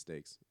teams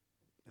mistakes.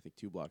 I think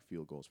 2 blocked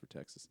field goals for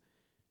Texas.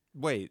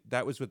 Wait,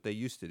 that was what they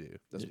used to do.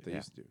 That's what they Yeah.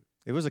 used to do.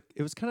 It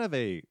was kind of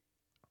a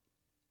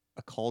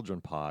cauldron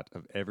pot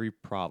of every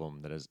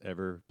problem that has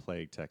ever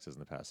plagued Texas in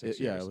the past 6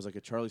 years. Yeah, it was like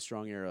a Charlie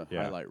Strong era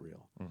Yeah. highlight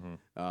reel.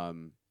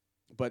 Mm-hmm.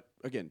 But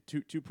again,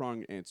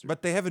 two-pronged answer.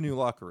 But they have a new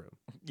locker room.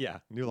 Yeah,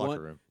 new One,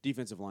 locker room.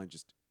 defensive line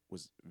just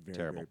was very,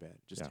 Terrible. very bad.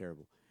 Just Yeah.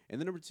 terrible. And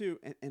then number 2,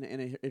 and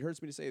it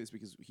hurts me to say this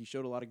because he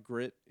showed a lot of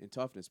grit and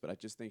toughness, but I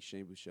just think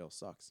Shane Buechele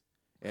sucks.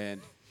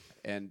 And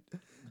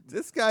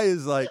This guy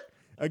is like,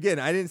 again,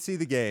 I didn't see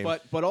the game.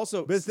 but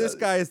also But this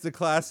guy is the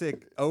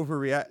classic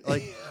overreact.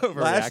 Like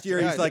last year,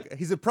 Yeah, he's like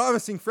he's a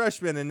promising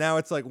freshman, and now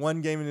it's like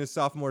one game in his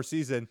sophomore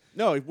season.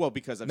 no, well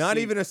because I've Not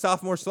seen, even a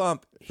sophomore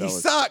slump. He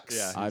Fellas, sucks.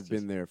 Yeah. I've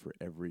been there for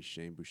every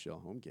Shane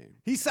Buechele home game.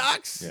 He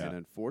sucks. Yeah. And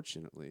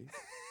unfortunately,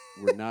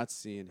 we're not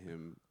seeing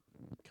him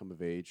come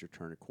of age or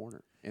turn a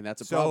corner, and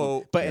that's a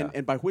problem. So- But Yeah.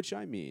 and by which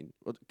I mean,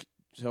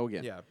 so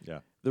again, Yeah.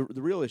 Yeah. the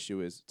real issue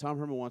is Tom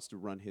Herman wants to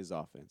run his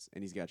offense,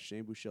 and he's got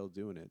Shane Buechele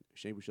doing it.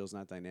 Shane Buechele's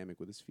not dynamic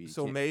with his feet.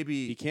 So he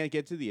maybe can't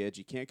get to the edge.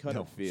 He can't cut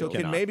No. upfield. so can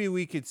cannot. maybe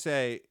we could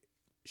say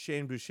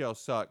Shane Buechele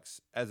sucks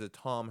as a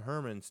Tom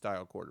Herman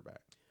style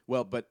quarterback.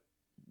 Well, but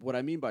what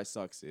I mean by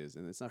sucks is,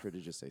 and it's not fair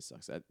to just say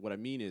sucks. What I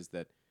mean is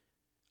that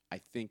I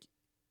think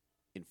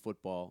in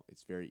football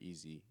it's very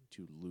easy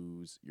to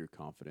lose your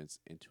confidence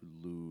and to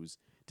lose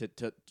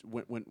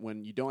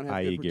when you don't have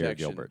i.e. good Garrett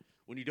protection. Gilbert.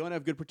 When you don't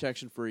have good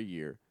protection for a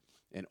year,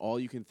 and all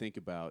you can think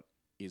about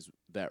is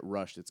that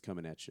rush that's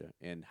coming at you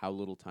and how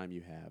little time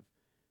you have,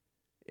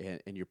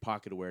 and your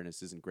pocket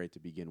awareness isn't great to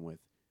begin with,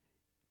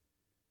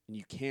 and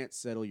you can't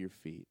settle your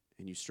feet,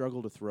 and you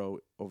struggle to throw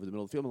over the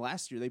middle of the field. And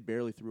last year, they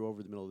barely threw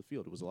over the middle of the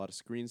field. It was a lot of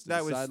screens to That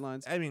the was.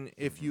 sidelines. I mean,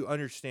 if you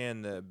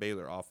understand the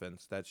Baylor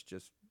offense, that's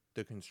just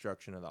the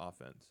construction of the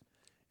offense,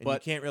 and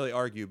But- you can't really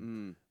argue.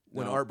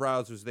 When no. Art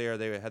Browse was there,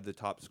 they had the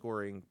top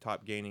scoring,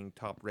 top gaining,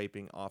 top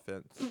raping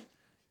offense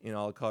in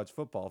all of college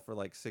football for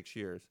like 6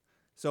 years.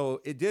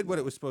 So it did what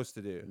it was supposed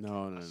to do. No.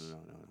 On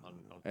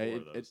four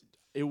of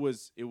It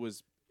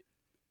was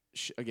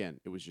again,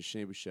 it was just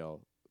Shane Buechele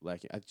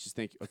lacking. I just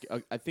think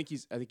okay, I think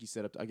he's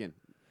set up to, again.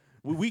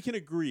 We can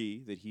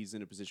agree that he's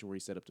in a position where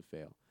he's set up to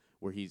fail,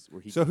 where he.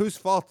 So whose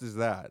fault is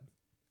that?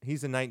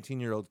 He's a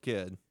 19-year-old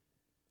kid.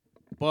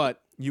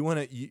 But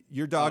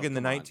you're dogging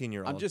the come on.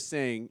 19-year-old. I'm just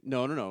saying.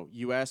 No.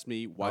 You asked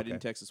me why Okay.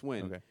 didn't Texas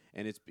win, Okay.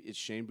 and it's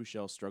Shane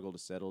Buechele struggled to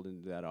settle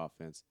into that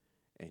offense,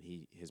 and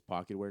his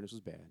pocket awareness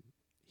was bad.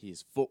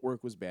 His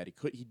footwork was bad.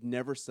 He'd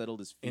never settled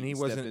his feet. And he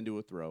stepped wasn't- into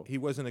a throw. He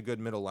wasn't a good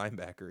middle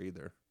linebacker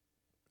either.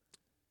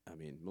 I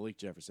mean, Malik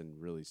Jefferson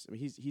really. I mean,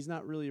 he's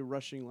not really a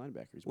rushing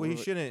linebacker. He's Well, more he of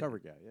a shouldn't- cover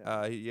guy.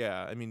 Yeah.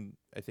 Yeah. I mean,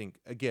 I think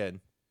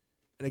again,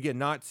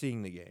 not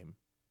seeing the game,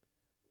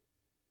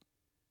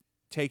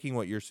 taking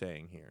what you're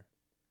saying here.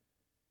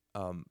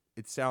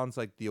 It sounds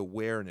like the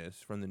awareness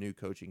from the new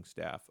coaching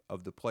staff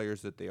of the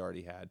players that they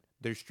already had,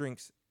 their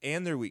strengths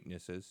and their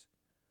weaknesses,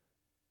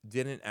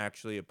 didn't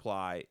actually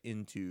apply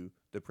into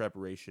the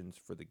preparations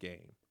for the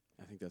game.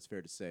 I think that's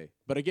fair to say.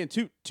 But again,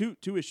 two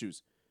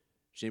issues.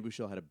 Shane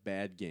Buechele had a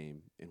bad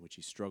game in which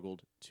he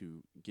struggled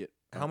to get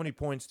How many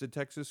points did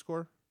Texas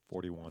score?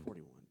 41.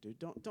 41. Dude,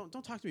 don't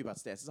talk to me about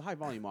stats. It's a high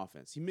volume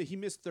offense. He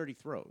missed 30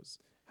 throws.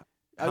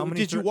 How many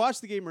did you thro- watch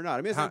the game or not?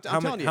 I mean, I'm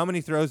telling you, How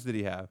many throws did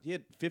he have? he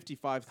had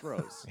 55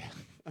 throws.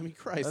 I mean,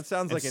 Christ. That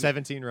sounds And like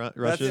 17 rushes.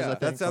 I that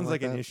think, sounds something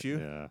like an that.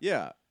 issue.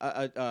 Yeah.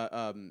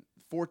 Yeah.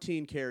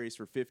 14 carries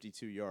for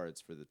 52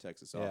 yards for the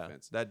Texas Yeah,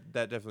 offense. that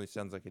definitely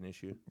sounds like an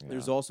issue.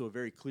 There's also a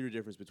very clear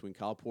difference between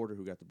Kyle Porter,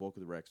 who got the bulk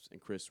of the reps,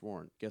 and Chris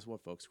Warren. Guess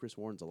what, folks? Chris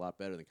Warren's a lot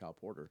better than Kyle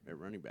Porter at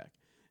running back.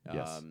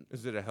 Yes.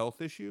 Is it a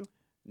health issue?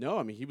 No,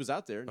 I mean he was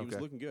out there and he was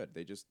Okay. looking good.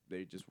 They just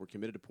were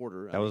committed to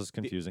Porter. I That mean, was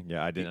confusing.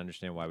 Yeah, I didn't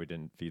understand why we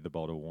didn't feed the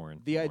ball to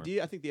Warren. The more.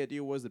 idea, I think, the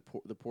idea was that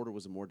the Porter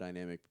was a more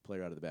dynamic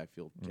player out of the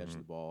backfield, catching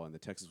the ball, and the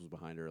Texas was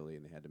behind early,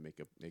 and they had to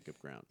make up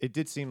ground. It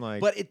did seem like.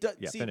 But it does.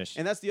 Yeah, see, finish.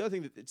 And that's the other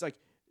thing that it's like,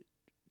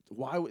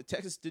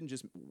 Texas didn't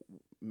just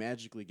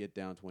magically get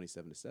down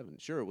 27-7.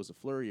 Sure, it was a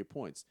flurry of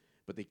points,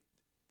 but they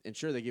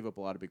gave up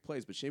a lot of big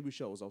plays. But Shane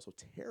Buechele was also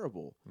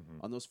terrible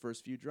on those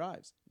first few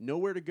drives.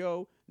 Nowhere to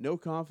go, no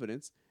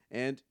confidence,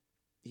 and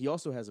he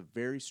also has a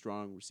very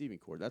strong receiving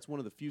core. That's one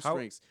of the few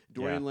strengths.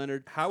 Dorian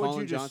Leonard,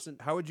 Colin Johnson.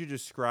 How would you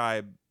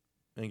describe?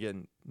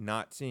 Again,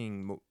 not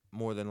seeing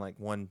more than like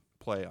one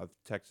play of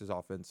Texas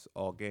offense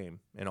all game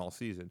and all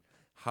season.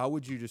 How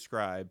would you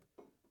describe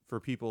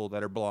for people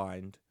that are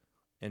blind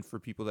and for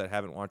people that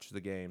haven't watched the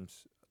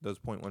games, those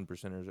 0.1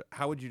 percenters?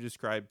 How would you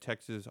describe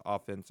Texas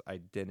offense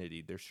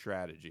identity, their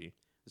strategy?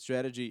 The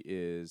strategy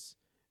is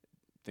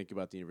think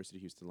about the University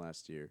of Houston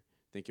last year.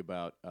 Think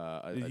about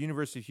The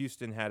University of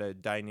Houston had a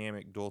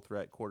dynamic dual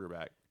threat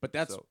quarterback. but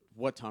that's so-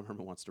 what Tom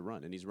Herman wants to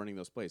run, and he's running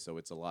those plays. So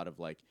it's a lot of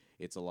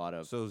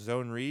So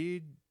zone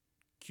read,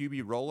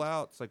 QB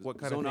rollouts, like what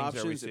kind zone of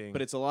things options, are we seeing?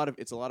 but it's a lot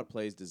of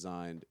plays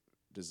designed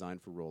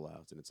for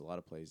rollouts, and it's a lot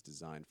of plays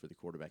designed for the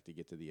quarterback to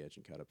get to the edge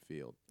and cut up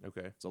field.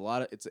 okay. It's a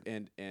lot of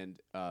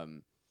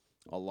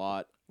a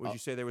lot. Would you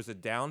say there was a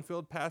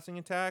downfield passing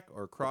attack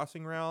or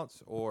crossing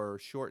routes or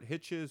short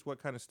hitches?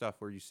 What kind of stuff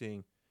were you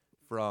seeing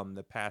from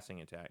the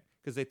passing attack?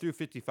 Because they threw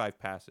 55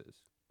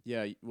 passes.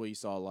 Yeah, well, you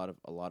saw a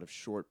lot of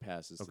short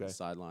passes to Okay. the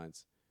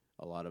sidelines,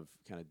 a lot of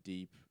kind of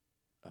deep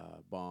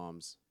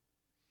bombs,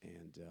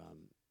 and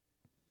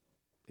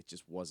it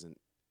just wasn't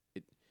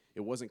it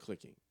wasn't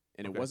clicking,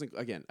 and Okay. it wasn't.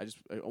 Again, I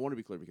want to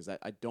be clear because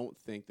I don't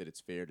think that it's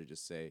fair to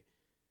just say,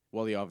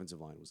 well, the offensive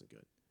line wasn't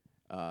good.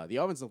 The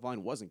offensive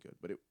line wasn't good,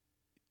 but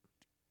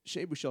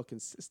Shea Buechele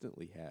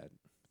consistently had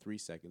 3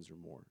 seconds or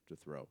more to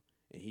throw,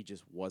 and he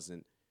just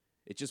wasn't.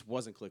 It just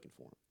wasn't clicking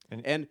for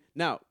him. And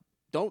now,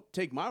 don't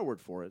take my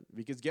word for it,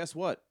 because guess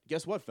what?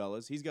 Guess what,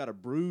 fellas? He's got a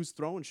bruised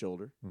throwing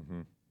shoulder.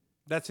 Mm-hmm.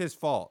 That's his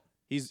fault.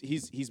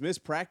 He's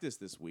missed practice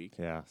this week.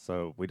 Yeah,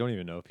 so we don't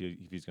even know if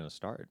he's going to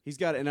start. He's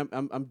got, and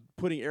I'm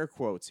putting air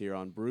quotes here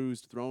on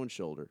bruised throwing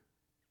shoulder.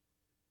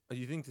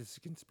 You think this is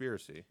a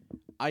conspiracy?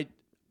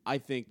 I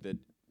think that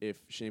if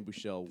Shane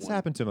Buechele This won,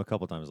 happened to him a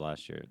couple times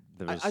last year.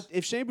 There was,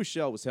 if Shane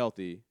Buechele was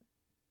healthy,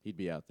 he'd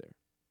be out there.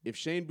 If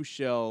Shane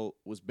Buechele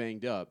was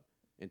banged up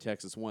and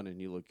Texas won and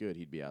he looked good,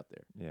 he'd be out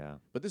there. yeah.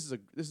 But this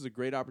is a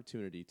great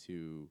opportunity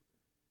to,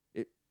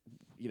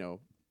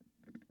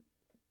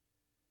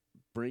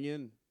 bring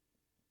in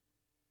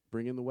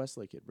the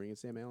Westlake kid, bring in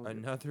Sam Allen.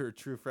 Another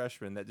true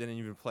freshman that didn't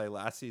even play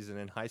last season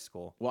in high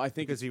school Well, I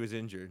think because he was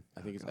injured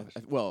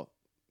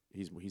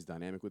he's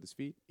dynamic with his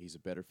feet. He's a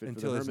better fit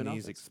until for the his Herman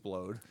knees offense.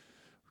 explode.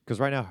 Because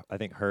right now, I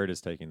think Hurd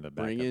is taking the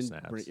Bring backup in,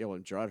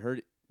 snaps. Gerard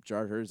Hurd.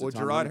 Gerard Hurd is Well, a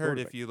Tom Gerard Herman Hurd,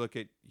 quarterback. if you look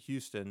at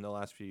Houston the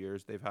last few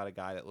years, they've had a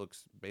guy that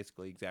looks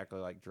basically exactly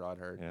like Gerard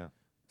Hurd. Yeah.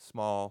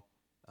 Small,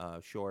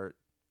 short,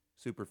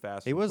 super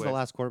fast. He and was the quick.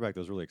 last quarterback that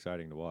was really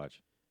exciting to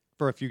watch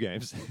for a few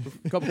games.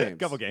 Couple games.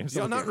 couple games. Do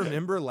y'all Couple not games.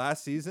 remember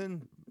last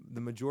season,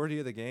 the majority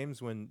of the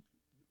games when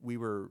we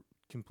were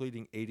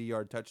completing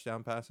 80-yard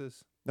touchdown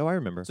passes? No, I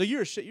remember. So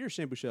you're a Shane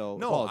Buechele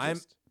No,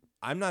 apologist.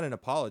 I'm not an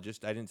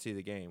apologist. I didn't see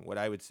the game. What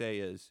I would say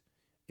is,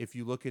 if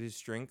you look at his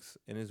strengths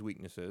and his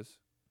weaknesses,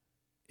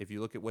 if you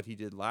look at what he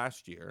did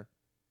last year,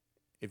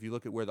 if you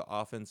look at where the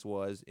offense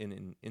was in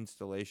an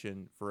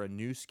installation for a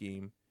new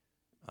scheme,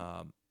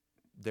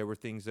 there were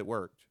things that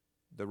worked.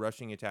 The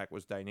rushing attack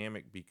was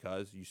dynamic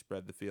because you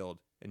spread the field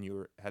and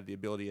had the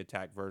ability to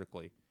attack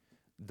vertically.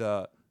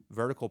 The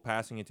vertical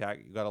passing attack,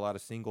 you got a lot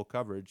of single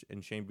coverage,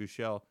 and Shane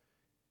Buechele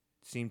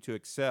seemed to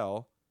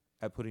excel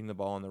at putting the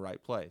ball in the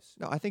right place.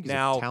 No, I think he's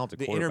Now, a talented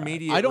the quarterback.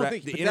 intermediate I don't ra-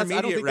 think, the but that's, I don't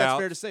intermediate think that's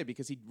fair route- to say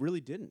because he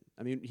really didn't.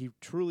 I mean, he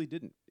truly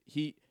didn't.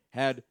 He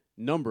had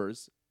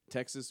numbers.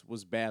 Texas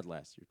was bad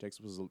last year. Texas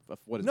was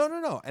what is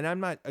No. And I'm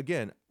not,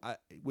 again,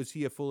 was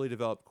he a fully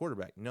developed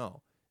quarterback?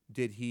 No.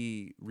 Did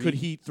he read? Could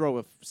he throw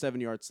a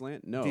 7-yard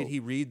slant? No. Did he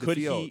read the Could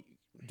field?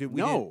 he?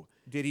 No.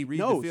 Did he read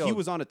No, the field? he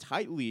was on a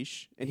tight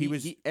leash, and He he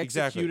was- he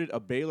exactly. executed a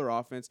Baylor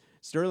offense.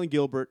 Sterling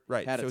Gilbert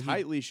Right, had so a he-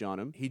 tight leash on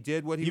him. He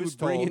did what he, He was would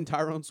bring told. in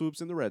Tyrone Swoops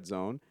in the red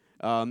zone,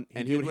 and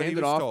he did would what he hand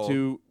it was off told.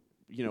 to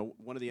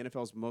one of the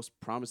NFL's most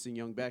promising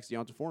young backs,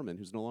 Deonta Foreman,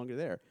 who's no longer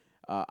there.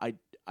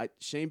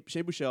 Shane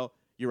Buechele,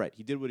 you're right.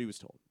 He did what he was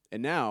told,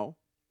 and now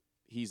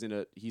he's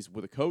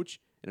with a coach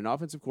and an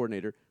offensive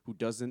coordinator who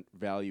doesn't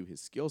value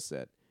his skill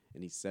set,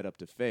 and he's set up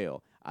to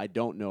fail. I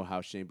don't know how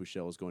Shane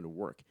Buechele is going to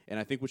work, and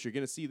I think what you're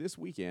going to see this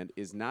weekend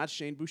is not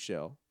Shane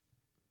Buechele.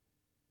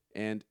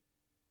 And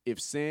if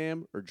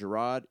Sam or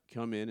Gerard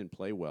come in and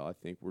play well, I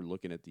think we're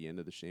looking at the end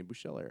of the Shane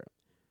Buechele era.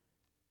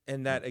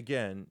 And that,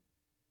 again,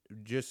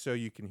 just so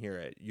you can hear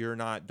it, you're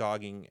not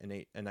dogging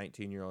a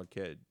 19-year-old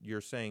kid.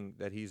 You're saying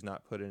that he's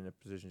not put in a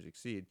position to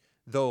succeed,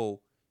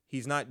 though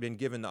he's not been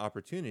given the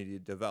opportunity to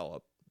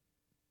develop.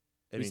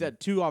 He's had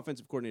 2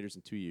 offensive coordinators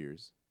in 2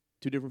 years,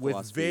 2 different with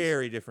philosophies.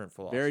 very different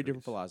philosophies. Very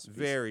different philosophies.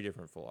 Very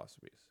different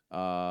philosophies.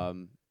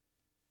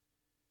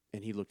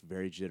 And he looked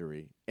very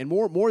jittery. And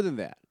more than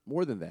that,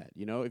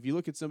 if you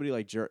look at somebody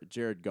like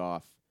Jared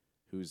Goff,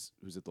 who's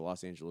at the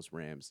Los Angeles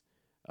Rams,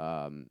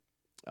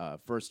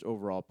 first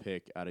overall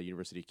pick out of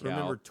University of Cal.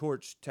 Remember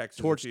Torch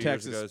Texas Torch a few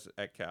Texas. years ago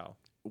at Cal.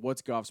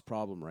 What's Goff's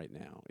problem right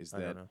now is I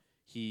don't that know.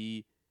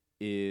 he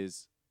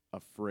is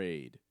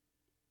afraid,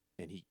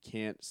 and he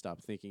can't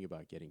stop thinking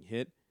about getting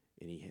hit,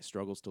 and he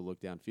struggles to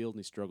look downfield, and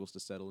he struggles to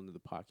settle into the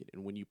pocket.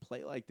 And when you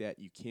play like that,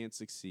 you can't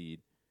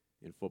succeed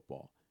in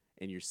football.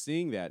 And you're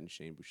seeing that in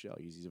Shane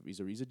Buechele.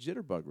 He's a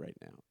jitterbug right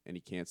now, and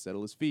he can't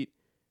settle his feet.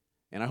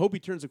 And I hope he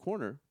turns a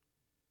corner,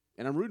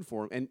 and I'm rooting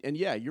for him. And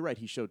yeah, you're right.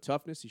 He showed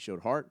toughness. He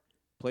showed heart.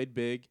 Played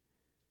big.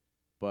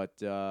 But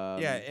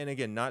Yeah, and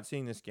again, not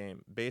seeing this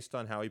game based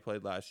on how he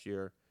played last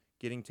year,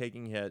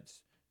 taking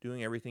hits,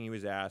 doing everything he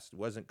was asked,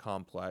 wasn't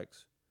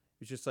complex.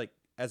 It's just like,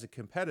 as a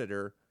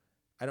competitor,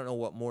 I don't know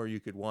what more you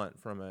could want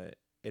from an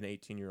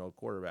 18-year-old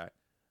quarterback.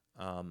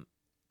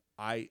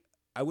 I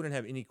wouldn't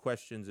have any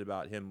questions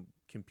about him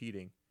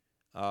competing.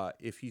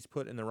 If he's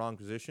put in the wrong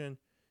position,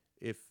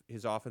 if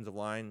his offensive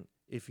line,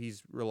 if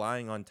he's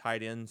relying on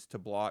tight ends to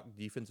block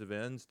defensive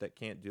ends that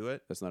can't do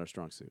it, that's not our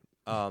strong suit.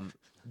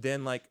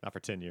 then like Not for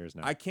 10 years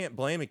now. I can't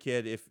blame a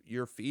kid if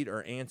your feet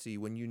are antsy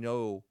when you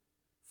know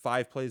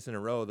 5 plays in a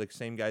row the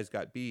same guys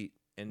got beat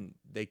and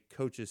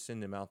coaches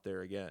send him out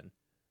there again.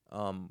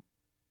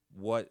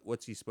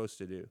 What's he supposed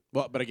to do?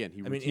 Well, but again,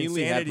 he I mean,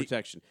 routinely had insanity-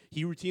 protection.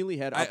 He routinely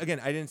had. I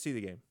didn't see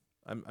the game.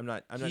 I'm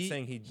not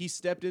saying he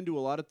stepped into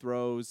a lot of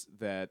throws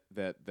that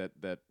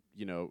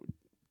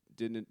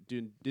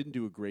didn't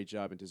do a great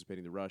job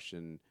anticipating the rush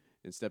and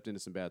stepped into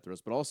some bad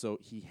throws. But also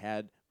he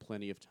had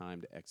plenty of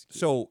time to execute.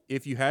 So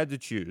if you had to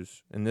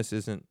choose, and this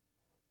isn't,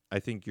 I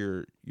think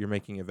you're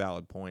making a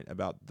valid point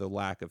about the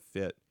lack of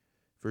fit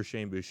for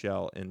Shane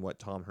Buechele and what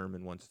Tom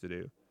Herman wants to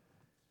do.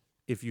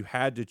 If you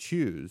had to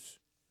choose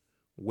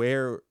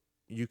where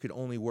you could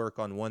only work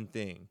on one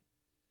thing,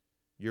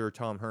 you're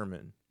Tom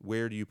Herman.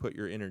 Where do you put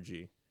your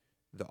energy?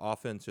 The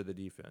offense or the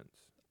defense?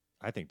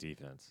 I think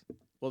defense.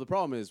 Well, the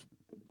problem is,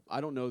 I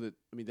don't know that.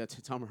 I mean, that's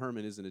Tom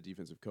Herman isn't a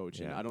defensive coach,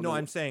 and Yeah. I don't No, know.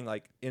 I'm saying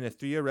like in a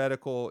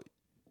theoretical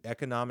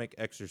economic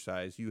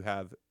exercise, you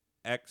have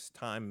X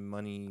time,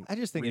 money, I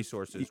just think if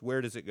resources. Where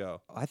does it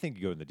go? I think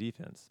you go in the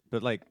defense.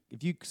 But like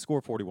if you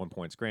score 41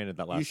 points, granted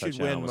that last You should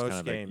touchdown win was most kind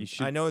of like, games. you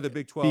should I know the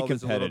Big be 12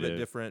 is a little bit competitive,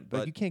 different, but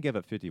but you can't give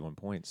up 51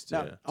 points to,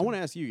 now, I want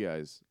to ask you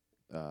guys.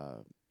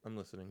 I'm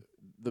listening.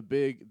 The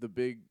big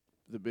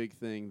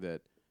thing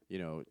that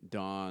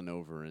Don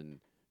over in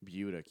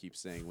Buda keeps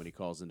saying when he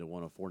calls into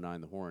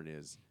 104.9 The Horn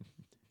is,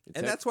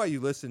 And that's why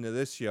you listen to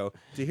this show,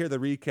 to hear the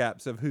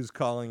recaps of who's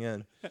calling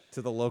in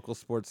to the local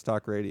sports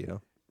talk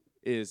radio.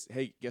 is,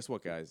 hey, guess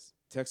what, guys?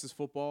 Texas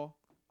football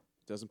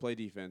doesn't play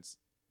defense,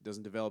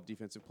 doesn't develop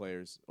defensive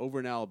players. Over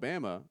in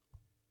Alabama,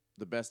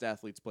 the best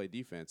athletes play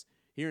defense.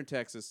 Here in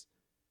Texas,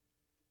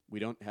 we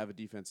don't have a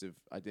defensive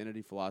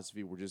identity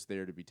philosophy. We're just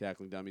there to be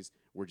tackling dummies.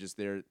 We're just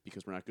there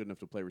because we're not good enough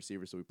to play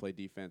receiver, so we play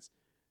defense.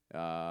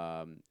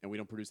 And we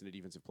don't produce any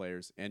defensive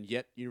players. And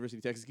yet, University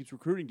of Texas keeps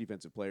recruiting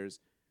defensive players.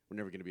 We're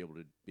never going to be able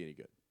to be any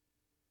good.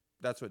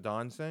 That's what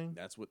Don's saying?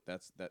 That's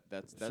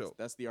So-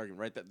 that's the argument,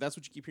 right? That's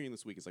what you keep hearing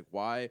this week. It's like,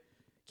 why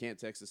can't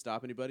Texas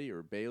stop anybody,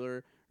 or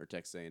Baylor, or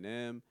Texas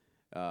A&M?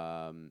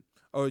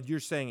 Oh, you're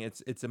saying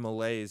it's a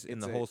malaise in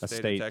It's the a- whole a state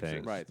state of Texas.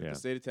 thing. Right. Yeah. The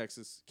state of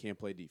Texas can't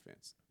play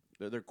defense.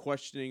 They're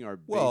questioning our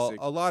Well,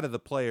 basic. a lot of the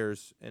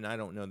players, and I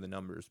don't know the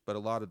numbers, but a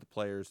lot of the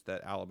players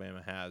that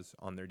Alabama has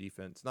on their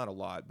defense, not a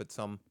lot, but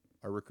some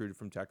are recruited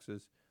from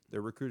Texas.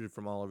 They're recruited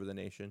from all over the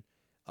nation.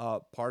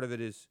 Part of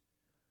it is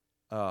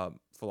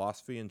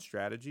philosophy and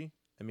strategy.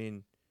 I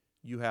mean,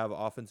 you have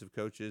offensive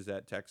coaches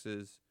at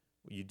Texas.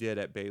 You did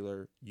at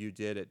Baylor. You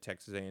did at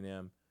Texas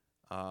A&M.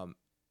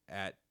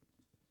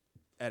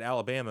 At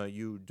Alabama,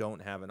 you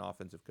don't have an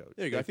offensive coach.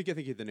 There you go. I think you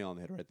hit the nail on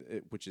the head,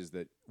 right? Which is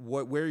that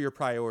Where your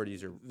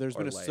priorities are. there's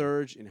been a laid.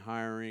 surge in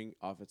hiring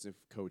offensive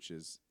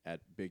coaches at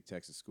big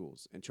Texas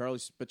schools, and Charlie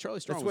Strong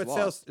It's was what lost.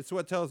 sells.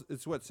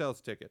 It's what sells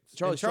tickets.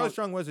 Charlie And Charlie Strong-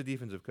 Strong was a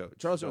defensive coach.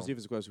 Charlie so- Strong's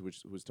defensive coach,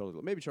 which was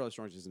totally maybe Charlie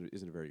Strong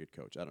isn't a very good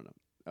coach. I don't know.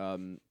 I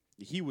mean,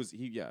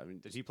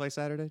 Did he play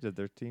Saturday? Did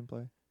their team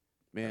play?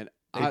 man,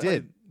 They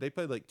did. They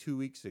played like 2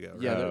 weeks ago.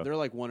 Right? Yeah, Oh. they're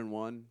like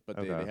 1-1, but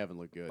they Okay. haven't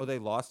looked good. Oh, they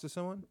lost to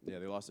someone. yeah,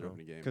 they lost their Oh.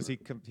 opening game Because he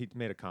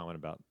made a comment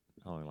about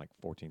only like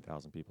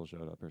 14,000 people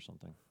showed up or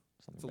something.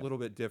 It's a little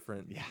bit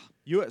different.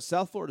 Yeah.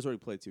 South Florida's already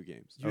played 2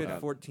 games. You Okay.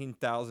 had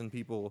 14,000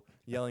 people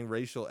yelling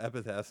racial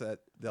epithets at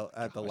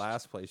the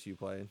last place you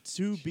played.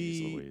 to Jeez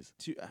be Louise.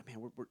 man,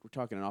 we're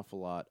talking an awful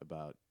lot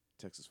about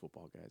Texas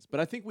football, guys.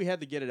 But I think we had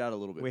to get it out a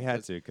little bit. We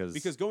had to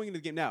because going into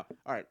the game now.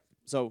 All right,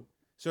 so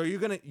So you're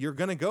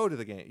gonna go to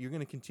the game. You're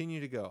gonna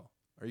continue to go.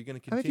 Are you gonna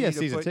I mean, if continue you have to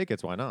season put?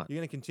 tickets, why not? You're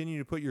gonna continue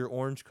to put your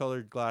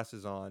orange-colored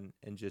glasses on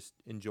and just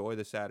enjoy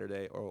the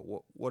Saturday,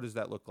 or what does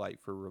that look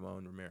like for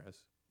Ramon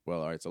Ramirez?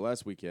 well, all right. So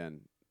last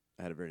weekend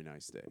I had a very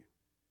nice day,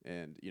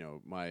 and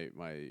my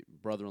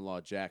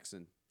brother-in-law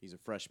Jackson, he's a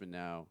freshman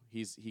now.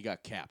 He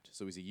got capped,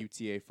 so he's a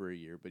UTA for a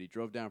year, but he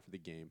drove down for the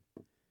game.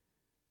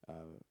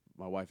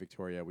 My wife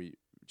Victoria,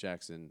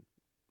 Jackson's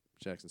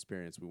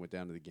parents, we went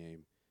down to the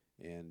game,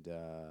 and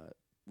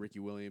Ricky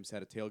Williams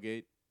had a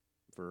tailgate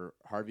for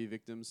Harvey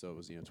victims, so it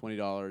was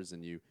 $20,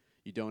 and you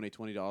donate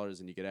 $20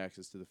 and you get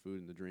access to the food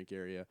and the drink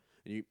area,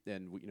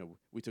 and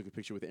we took a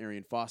picture with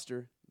Arian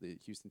Foster, the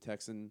Houston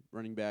Texan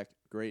running back,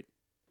 great.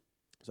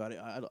 So I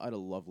had a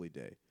lovely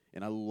day,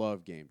 and I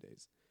love game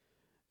days.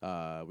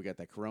 We got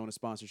that Corona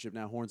sponsorship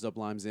now. Horns Up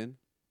Limes In,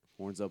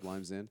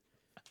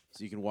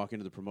 so you can walk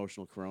into the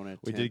promotional Corona.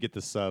 We tent. did get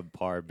the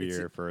subpar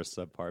beer for a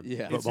subpar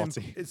Yeah. football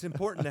team. It's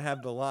important to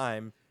have the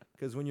lime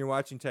because when you're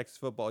watching Texas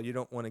football, you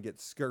don't want to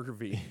get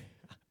scurvy.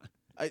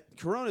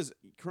 Corona's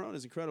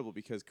incredible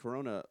because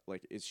Corona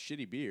is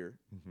shitty beer,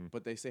 Mhm.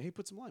 but they say, hey,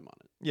 put some lime on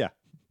it. Yeah.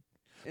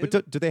 And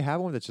But do they have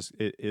one that's just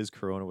it is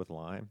Corona with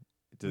lime?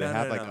 Do they No,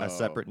 have no, like no. a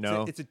separate? It's a-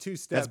 No, it's a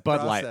two-step. that's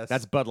Bud Light. process.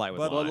 That's Bud Light with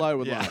Bud lime. Light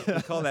with yeah. lime.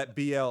 We call that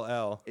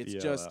BLL. It's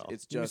BLL.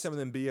 just Give me some of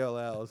them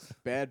BLLs.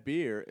 bad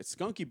beer. It's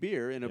skunky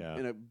beer in Yeah.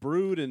 a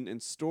brewed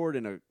and stored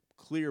in a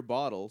clear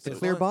bottle. So It's a As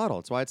clear long- bottle.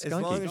 That's why it's As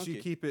skunky. long as you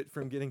Skunky. keep it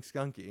from getting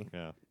skunky,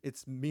 yeah.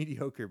 it's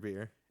mediocre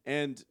beer.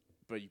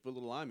 but you put a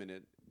little lime in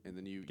it, and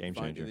then you Game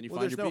find, changer. And then you Well,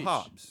 find there's your no beach.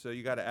 hops, so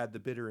you got to add the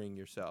bittering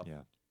yourself.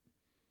 Yeah.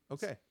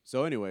 Okay.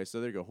 So anyway, so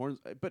there you go. Horns,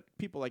 but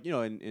people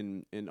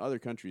in other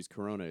countries,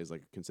 Corona is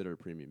considered a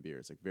premium beer.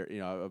 It's very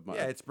of my,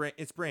 Yeah, it's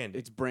branding.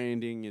 it's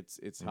branding. It's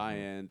Mhm. high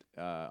end.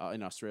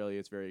 In Australia,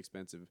 it's very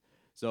expensive.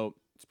 So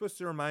It's supposed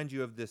to remind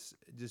you of this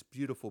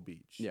beautiful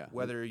beach. Yeah.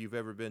 Whether you've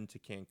ever been to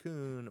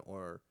Cancun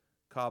or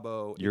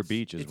Cabo, Your it's-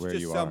 beach is it's where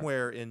just you are.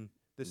 somewhere in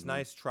this Mhm.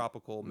 nice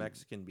tropical Mhm.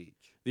 Mexican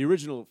beach. the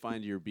original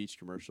Find Your Beach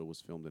commercial was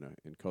filmed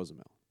in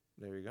Cozumel.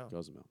 There you go.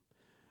 Cozumel.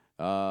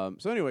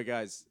 So anyway,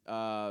 guys.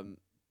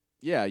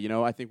 Yeah,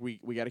 I think we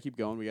got to keep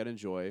going. We got to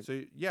enjoy.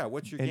 So yeah,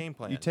 what's your And game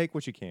plan? You take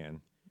what you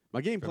can.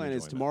 My game From plan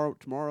is enjoyment.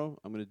 tomorrow.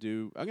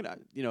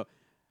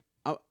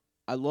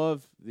 I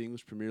love the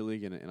English Premier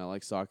League and I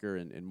like soccer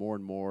and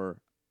more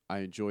I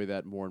enjoy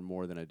that more and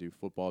more than I do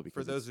football For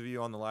because those of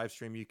you on the live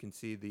stream, you can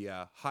see the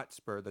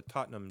Hotspur, the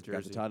Tottenham got the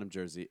jersey, Tottenham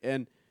jersey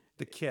and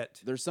the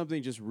kit. there's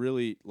something just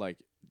really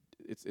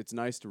it's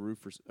nice to root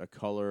for a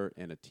color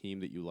and a team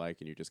that you like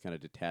and you're just kind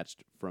of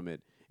detached from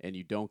it and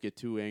you don't get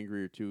too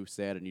angry or too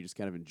sad and you just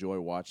kind of enjoy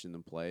watching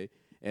them play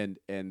and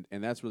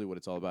that's really what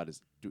it's all about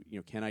is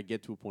can I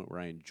get to a point where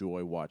I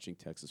enjoy watching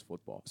Texas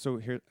football? So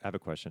here, I have a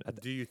question.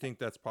 Do you think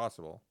that's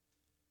possible?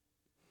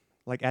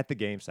 Like at the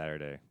game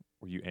Saturday,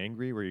 were you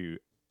angry? Were you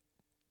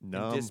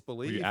numb? Were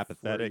disbelief? you Were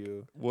apathetic?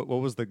 you- What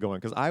was the going?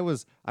 Because I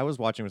was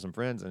watching with some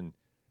friends, and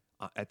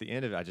at the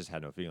end of it, I just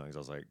had no feelings. I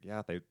was like,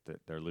 yeah,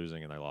 they're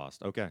losing and they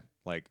lost. Okay,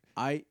 like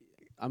I'm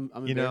You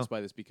know- embarrassed by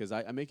this because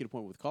I make it a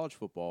point with college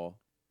football.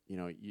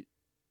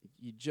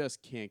 You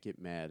just can't get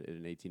mad at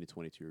an 18 to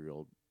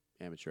 22-year-old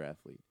amateur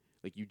athlete.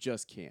 Like you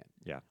just can't.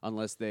 Yeah.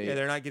 Unless they. Yeah,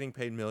 they're not getting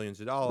paid millions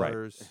of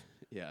dollars.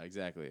 Yeah,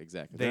 exactly.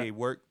 They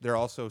work. They're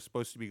also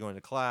supposed to be going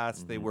to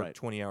class. They Mhm. work Right.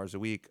 20 hours a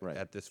week Right.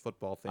 at this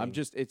football thing.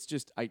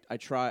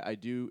 I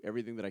do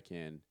everything that I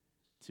can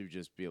to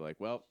just be like,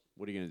 well,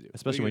 what are you gonna do?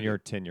 especially when you're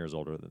 10 years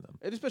older than them.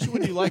 And especially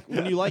when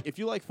if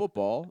you like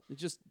football, it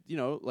just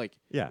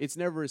Yeah. it's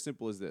never as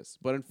simple as this.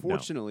 But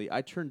unfortunately,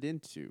 I turned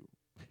into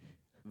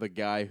the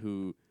guy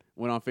who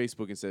went on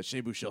Facebook and said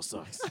Shane Buechele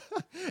sucks.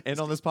 And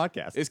on this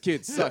podcast, This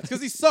kid sucks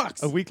because he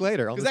sucks. a week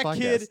later on Because this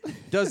that podcast.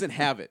 kid doesn't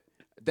have it.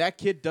 That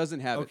kid doesn't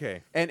have it.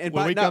 Okay. And When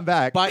by, we now, come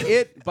back- by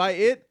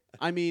it,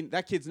 I mean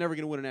that kid's never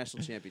going to win a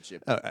national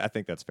championship. I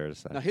think that's fair to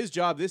say. Now his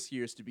job this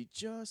year is to be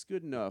just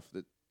good enough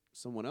that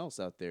someone else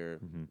out there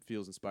Mm-hmm.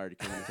 feels inspired to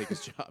come in and take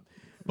his job.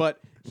 But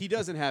he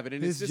doesn't have it,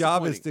 and His it's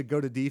job is disappointing. to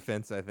go to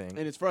defense, I think.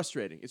 And it's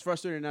frustrating. It's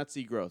frustrating to not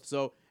see growth.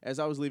 So as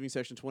I was leaving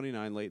section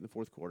 29 late in the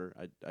fourth quarter,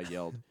 I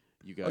yelled,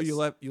 "You guys!"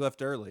 Oh, you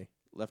left early.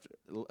 left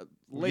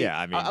late. Yeah,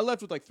 I mean- I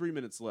left with like 3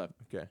 minutes left,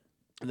 Okay.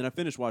 and then I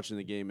finished watching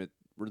the game at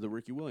the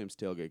Ricky Williams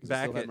tailgate. 'Cause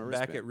I still had my Back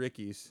wristband. at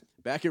Ricky's.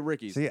 Back at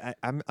Ricky's. See,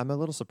 I'm a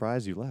little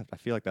surprised you left. I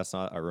feel like that's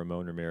not a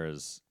Ramon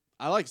Ramirez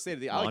I like to say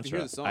the. I like to mantra.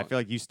 hear the song. I feel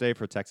like you stay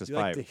for Texas You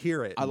like Fight. to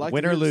hear it. I like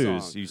Win to or hear the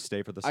lose, song. you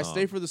stay for the song. I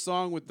stay for the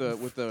song with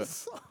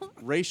the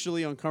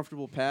racially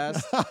uncomfortable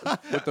past,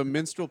 with the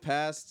minstrel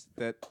past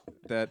the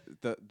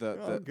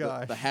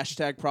gosh.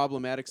 hashtag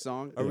problematic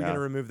song. Are we Yeah. going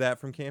to remove that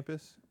from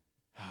campus?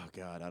 Oh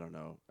God, I don't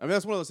know. I mean,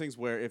 that's one of those things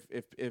where if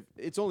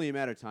it's only a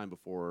matter of time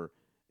before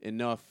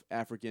enough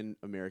African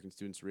American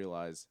students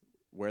realize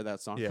where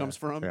that song Yeah. comes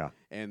from, Yeah.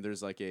 and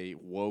there's like a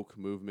woke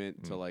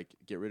movement to like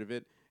get rid of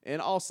it,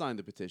 and I'll sign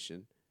the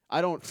petition. I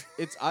don't.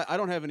 I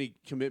don't have any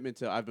commitment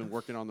to. I've been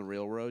working on the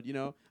railroad. I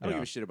don't Yeah.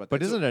 give a shit about But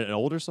that. So- isn't it an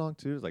older song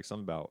too? Like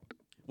something about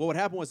well, what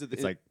happened was that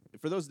It's like-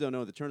 for those who don't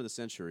know, at the turn of the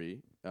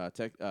century,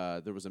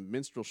 there was a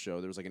minstrel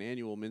show. There was like an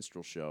annual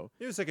minstrel show,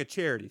 It was like a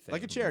charity thing.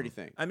 like a charity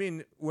thing. I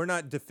mean, we're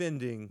not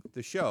defending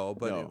the show,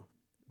 but No.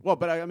 Well,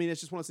 but I mean, it's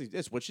just one of those things.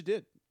 It's what you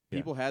did. Yeah.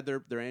 People had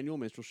their annual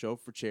minstrel show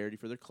for charity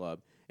for their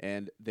club,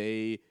 and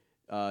they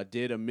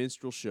did a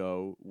minstrel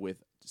show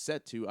with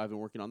set to "I've Been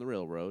Working on the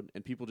Railroad,"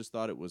 and people just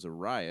thought it was a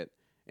riot,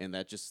 and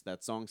that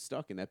song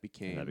stuck, and that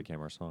became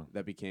our song.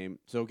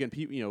 so again,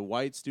 people,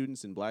 white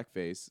students in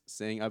blackface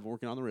saying "I've been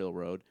working on the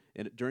railroad"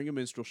 and during a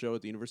minstrel show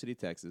at the University of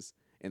Texas,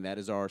 and that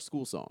is our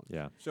school song.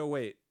 Yeah. So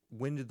wait,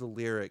 when did the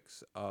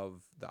lyrics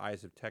of "The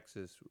Eyes of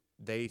Texas"?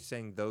 They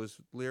sang those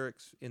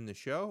lyrics in the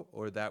show,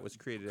 or that was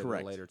created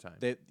Correct. at a later time?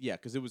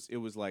 Because it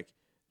was like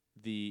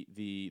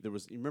there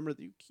was, you remember,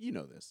 you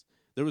know this.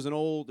 There was an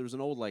old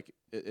like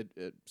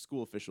a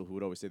school official who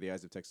would always say the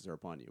eyes of Texas are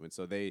upon you, and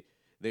so they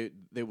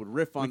would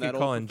riff on we that could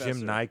call old in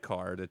Jim professor,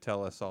 Nycar to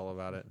tell us all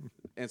about it.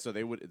 and so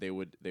they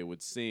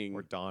would sing.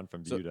 Or Don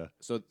from So, Buda.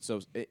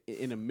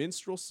 in a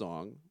minstrel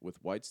song with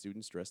white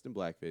students dressed in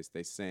blackface,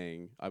 they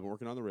sang "I've Been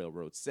Working on the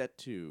Railroad" set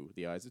to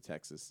 "The Eyes of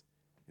Texas,"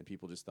 and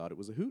people just thought it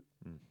was a hoot.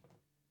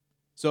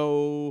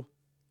 So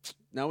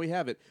now we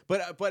have it,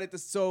 but at the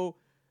so.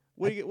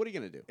 What are you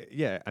gonna do?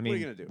 Yeah, I mean, What are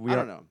you gonna do? we I are-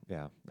 don't know.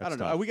 Yeah, I don't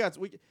know.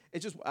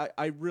 It's just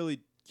I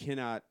really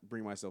cannot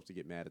bring myself to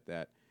get mad at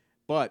that,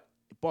 but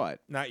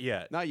Not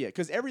yet. not yet,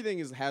 because everything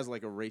has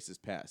like a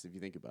racist past if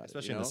you think about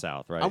especially it. in you the know?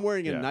 South, right? I'm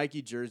wearing a Yeah.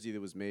 Nike jersey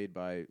that was made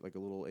by like a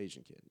little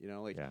Asian kid.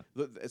 Yeah.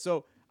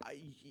 So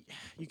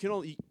you can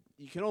only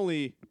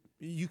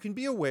You can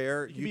be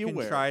aware. You can be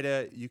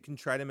aware. You can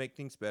try to make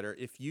things better.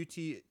 If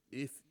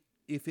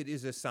if it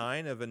is a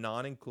sign of a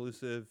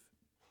non-inclusive,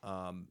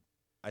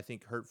 I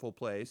think hurtful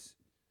place.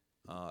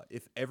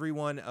 If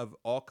everyone of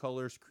all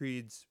colors,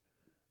 creeds,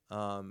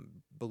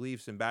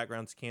 beliefs, and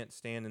backgrounds can't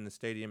stand in the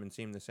stadium and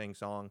sing the same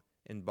song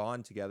and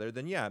bond together,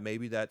 then yeah,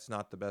 maybe that's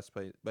not the best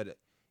place. But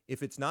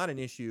if it's not an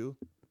issue,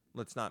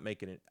 let's not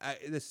make it.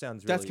 This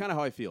sounds really. that's kind of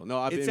how I feel. No,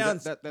 I It mean,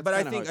 sounds. that's but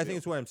I kinda how think feel.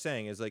 it's what I'm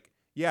saying is like,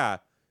 yeah,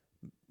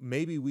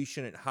 maybe we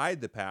shouldn't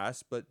hide the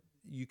past, but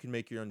you can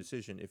make your own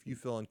decision. If you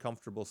feel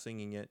uncomfortable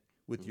singing it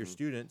with your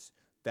students,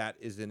 that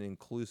is an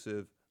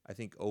inclusive, I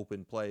think,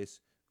 open place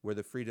where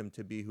the freedom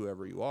to be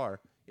whoever you are.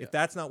 If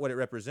that's not what it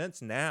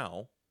represents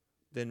now,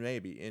 then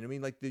maybe. And I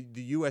mean, like the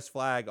U.S.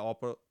 flag,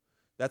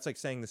 that's like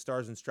saying the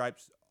Stars and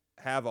Stripes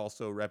have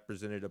also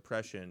represented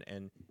oppression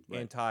and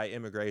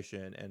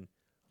anti-immigration and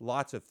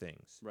lots of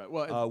things. Right.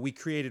 Well, We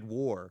created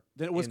war.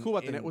 then what's in- cool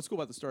about in- what's cool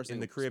about the Star in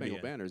the Spangled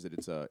Caribbean. Banner is that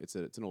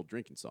it's an old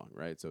drinking song,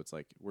 right? So it's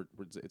like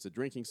it's a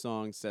drinking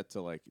song set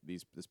to like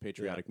this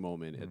patriotic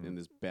moment in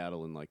this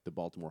battle in like the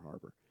Baltimore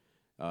Harbor.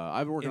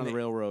 I've been working In on the the-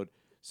 railroad.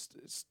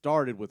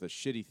 Started with a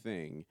shitty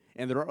thing,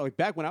 and there are like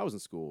back when I was in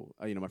school,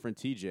 my friend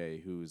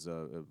TJ, who's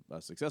a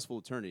successful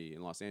attorney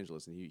in Los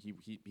Angeles, and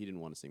he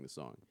didn't want to sing the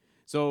song.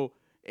 So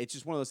it's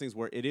just one of those things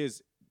where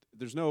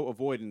there's no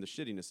avoiding the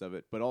shittiness of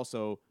it, but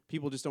also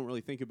people just don't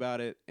really think about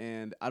it,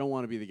 and I don't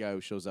want to be the guy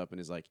who shows up and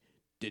is like,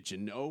 "Did you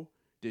know?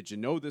 Did you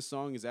know this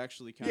song is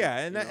actually kind Yeah,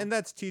 of and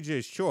that's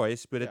TJ's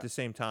choice, but Yeah. at the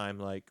same time,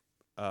 like,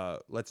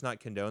 let's not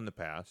condone the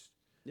past.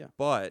 Yeah.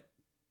 But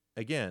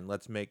again,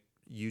 let's make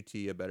UT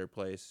a better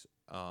place.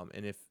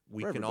 And if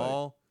we For can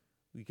everybody.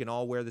 we can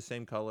all wear the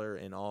same color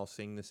and all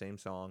sing the same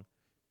song,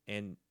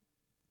 and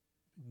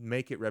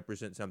make it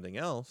represent something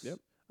else. Yep.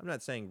 I'm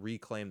not saying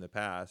reclaim the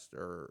past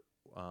or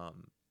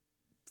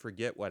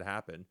forget what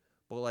happened,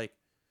 but like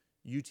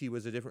UT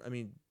was a different. I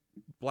mean,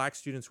 black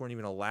students weren't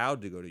even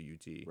allowed to go to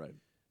UT right."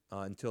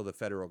 until the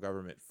federal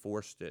government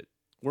forced it.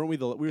 Weren't we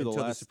we were Until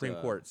the last the Supreme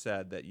Court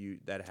said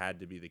that had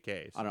to be the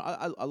case. I don't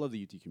know. I love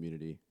the UT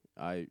community.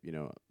 I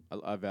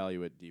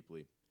value it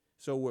deeply.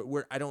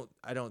 So I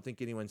don't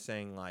think anyone's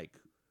saying like,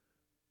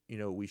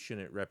 we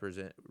shouldn't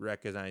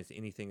recognize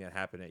anything that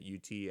happened at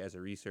UT as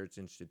a research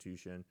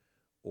institution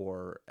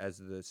or as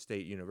the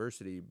state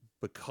university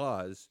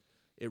because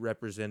it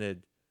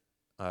represented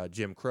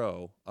Jim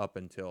Crow up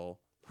until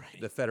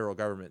the federal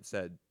government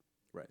said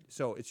Right.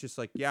 So it's just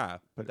like, yeah,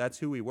 but that's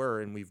who we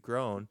were, and we've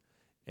grown,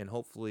 and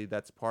hopefully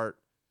that's part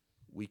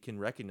we can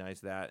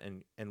recognize that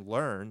and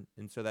learn,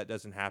 and so that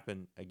doesn't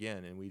happen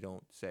again, and we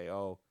don't say,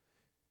 oh,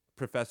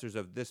 professors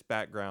of this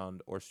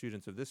background or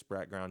students of this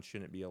background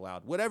shouldn't be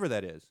allowed, whatever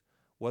that is,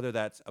 whether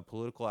that's a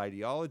political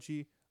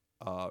ideology,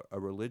 a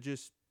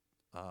religious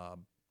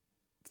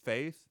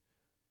faith,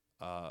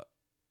 a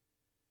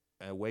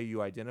way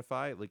you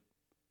identify. Like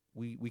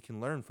we can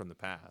learn from the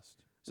past.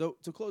 So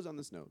to close on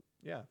this note,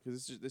 Yeah.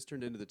 because this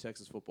turned into the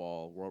Texas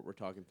football. We're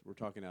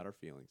talking out our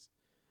feelings.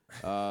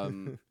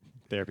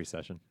 Therapy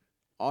session.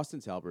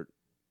 Austin Talbert.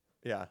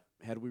 Yeah.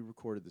 Had we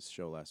recorded this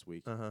show last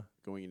week, Uh-huh.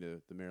 going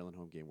into the Maryland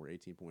home game, we're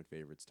 18-point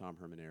favorites. Tom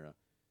Herman era.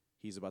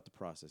 He's about the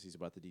process. He's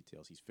about the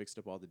details. He's fixed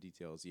up all the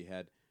details. He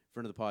had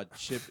friend of the pod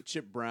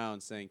Chip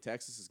Brown saying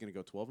Texas is going to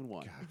go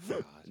 12-1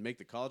 and make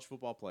the college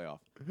football playoff.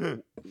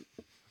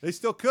 They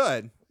still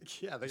could.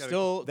 Yeah, they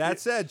Still, That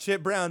said,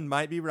 Chip Brown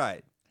might be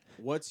right.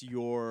 what's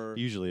your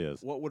usually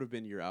is. what would have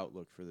been your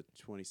outlook for the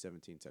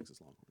 2017 Texas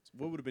Longhorns?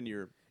 What would have been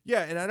your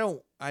Yeah, and I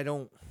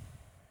don't.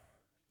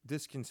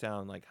 This can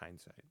sound like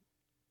hindsight,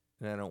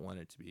 and I don't want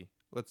it to be.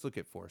 Let's look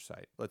at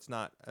foresight. Let's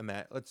not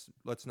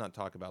let's not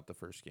talk about the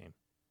first game.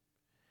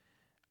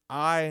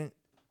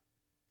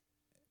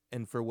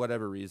 And for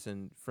whatever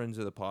reason, friends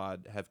of the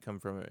pod have come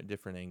from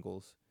different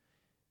angles.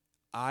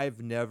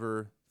 I've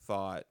never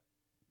thought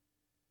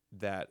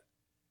that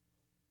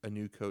a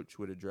new coach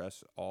would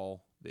address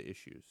all the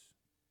issues.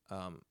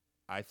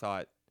 I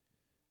thought,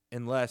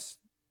 unless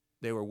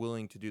they were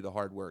willing to do the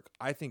hard work,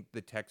 I think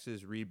the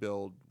Texas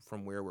rebuild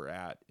from where we're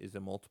at is a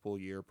multiple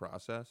year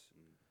process.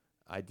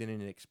 I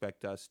didn't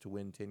expect us to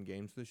win 10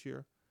 games this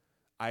year.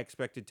 I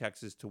expected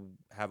Texas to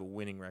have a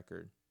winning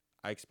record.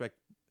 I expect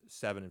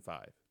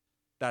 7-5.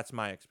 That's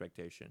my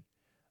expectation.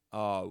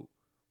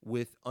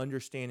 With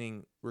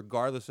understanding,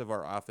 regardless of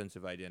our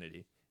offensive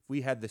identity, if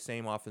we had the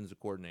same offensive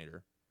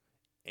coordinator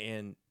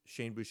and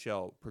Shane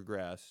Buechele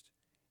progressed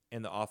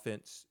and the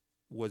offense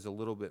was a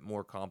little bit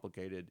more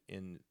complex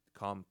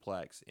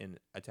in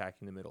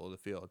attacking the middle of the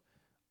field,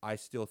 I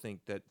still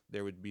think that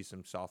there would be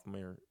some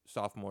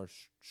sophomore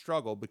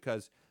struggle,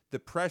 because the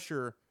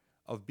pressure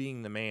of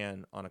being the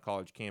man on a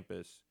college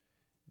campus,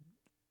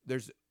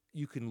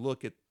 you can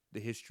look at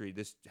the history.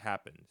 This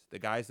happens. The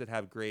guys that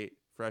have great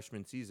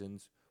freshman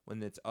seasons,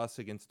 when it's us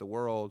against the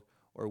world,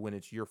 or when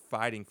it's you're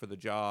fighting for the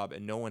job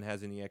and no one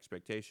has any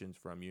expectations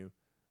from you,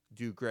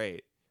 do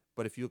great.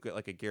 But if you look at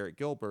like a Garrett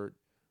Gilbert,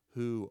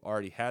 who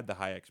already had the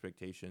high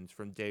expectations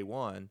from day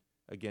one,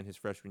 again, his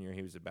freshman year,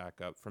 he was a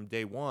backup. From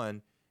day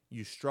one,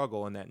 you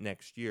struggle in that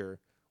next year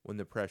when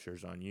the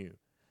pressure's on you.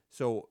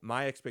 So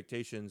my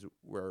expectations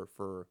were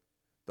for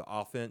the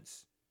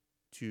offense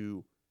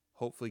to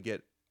hopefully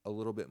get a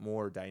little bit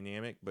more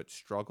dynamic, but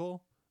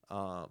struggle.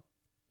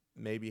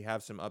 Maybe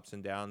have some ups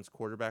and downs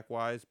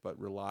quarterback-wise, but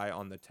rely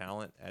on the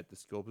talent at the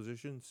skill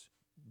positions,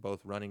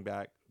 both running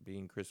back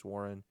being Chris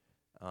Warren,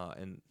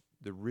 and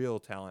the real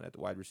talent at the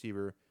wide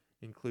receiver,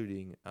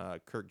 including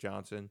Colin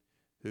Johnson,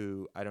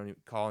 who I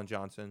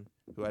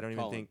don't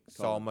even think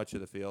saw much of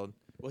the field.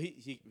 Well,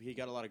 he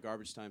got a lot of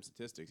garbage time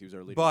statistics. He was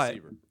our leading But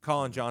receiver.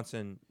 Colin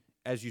Johnson,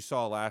 as you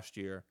saw last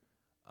year,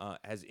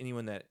 as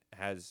anyone that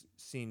has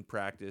seen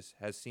practice,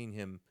 has seen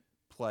him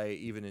play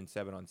even in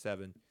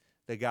 7-on-7,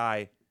 the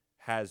guy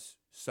has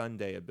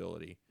Sunday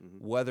ability.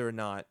 Mm-hmm. Whether or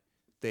not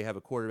they have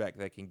a quarterback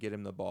that can get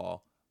him the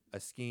ball,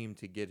 a scheme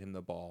to get him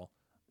the ball,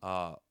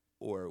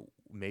 or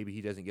maybe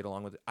he doesn't get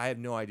along with it. I have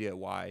no idea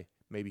why.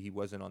 Maybe he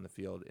wasn't on the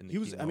field in the He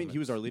was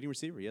moments. our leading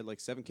receiver. He had like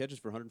 7 catches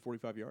for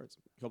 145 yards.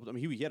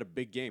 He had a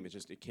big game.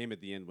 It came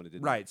at the end when it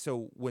didn't. Right.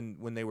 So when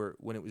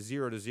it was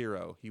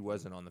 0-0, he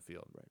wasn't on the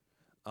field.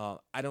 Right.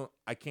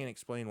 I can't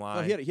explain why.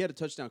 Well, he had a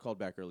touchdown called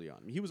back early on.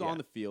 He was on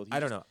the field. I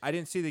don't know. I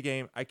didn't see the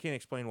game. I can't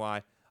explain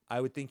why. I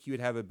would think he would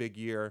have a big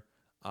year.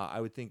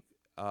 I would think,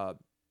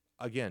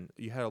 again,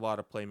 you had a lot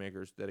of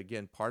playmakers that,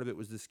 again, part of it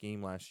was the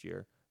scheme last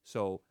year.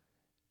 So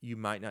you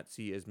might not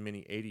see as many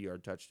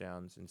 80-yard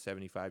touchdowns and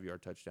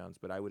 75-yard touchdowns,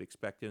 but I would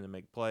expect him to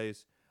make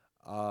plays.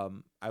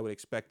 I would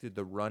expected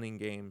the running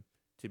game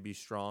to be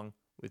strong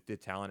with the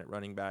talent at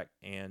running back,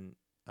 and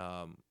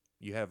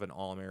you have an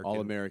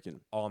All-American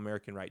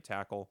right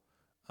tackle.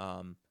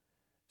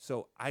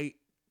 So I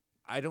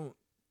don't.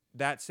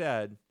 That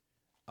said,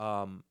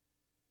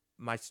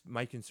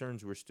 my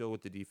concerns were still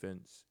with the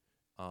defense.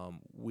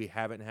 We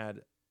haven't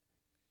had,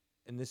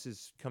 and this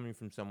is coming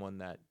from someone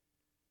that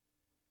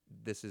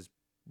this is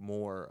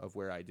more of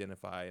where I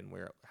identify and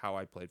how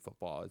I played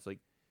football. It's like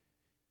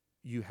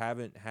you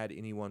haven't had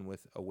anyone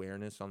with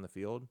awareness on the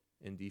field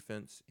in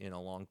defense in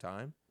a long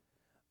time.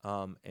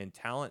 And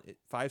talent,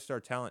 5-star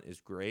talent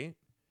is great,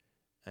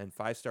 and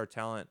 5-star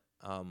talent,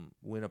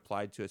 when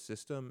applied to a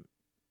system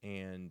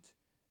and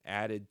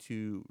added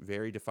to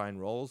very defined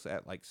roles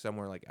at like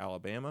somewhere like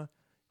Alabama,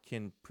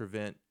 can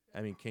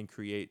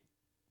create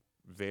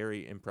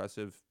very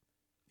impressive,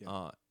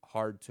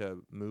 hard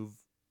to move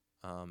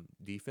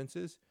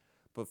defenses.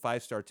 But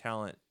 5-star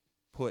talent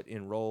put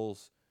in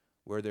roles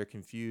where they're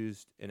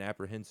confused and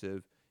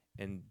apprehensive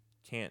and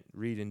can't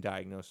read and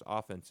diagnose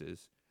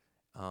offenses,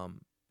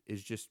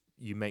 is just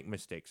you make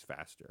mistakes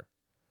faster.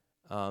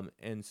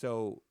 And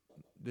so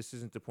this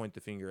isn't to point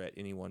the finger at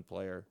any one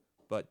player,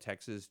 but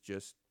Texas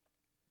just,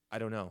 I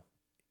don't know.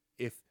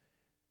 If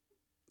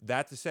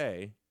that to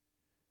say,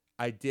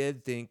 I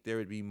did think there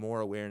would be more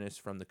awareness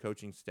from the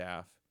coaching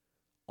staff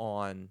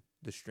on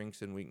the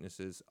strengths and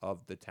weaknesses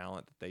of the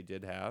talent that they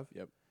did have.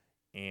 Yep.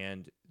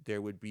 And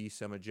there would be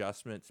some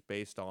adjustments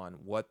based on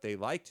what they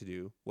like to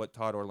do, what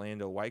Todd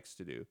Orlando likes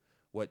to do,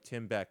 what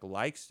Tim Beck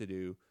likes to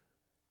do.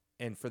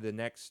 And for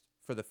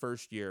the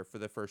first year, for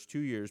the first 2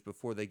 years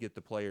before they get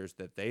the players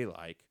that they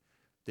like,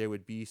 there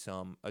would be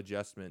some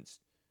adjustments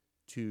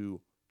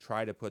to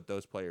try to put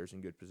those players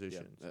in good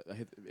positions.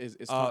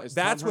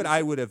 That's what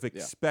I would have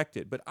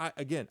expected. But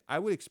I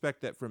would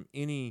expect that from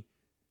any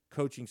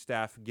coaching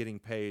staff getting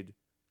paid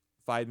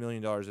 $5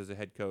 million as a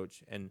head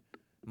coach and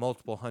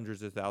multiple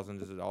hundreds of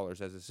thousands of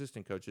dollars as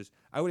assistant coaches.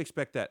 I would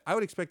expect that. I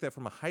would expect that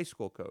from a high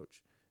school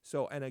coach.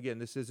 So, and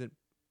again,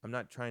 I'm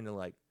not trying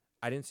to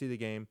I didn't see the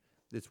game.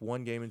 It's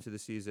one game into the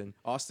season.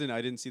 Austin,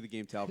 I didn't see the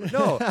game, Talbot.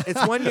 No,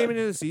 it's one game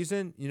into the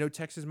season.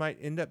 Texas might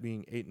end up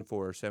being 8-4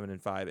 or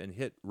 7-5 and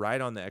hit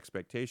right on the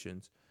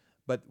expectations.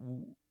 But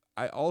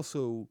I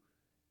also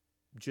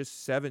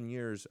just 7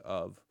 years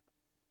of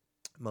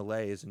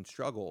malaise and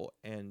struggle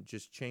and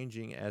just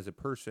changing as a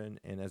person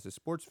and as a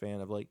sports fan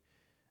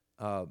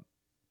of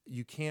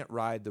you can't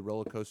ride the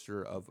roller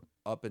coaster of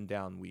up and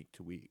down week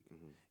to week.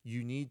 Mm-hmm.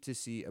 You need to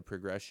see a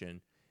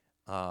progression.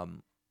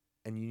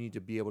 And you need to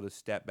be able to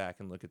step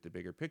back and look at the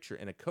bigger picture.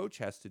 And a coach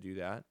has to do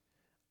that.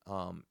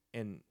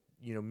 And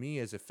me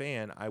as a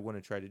fan, I want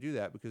to try to do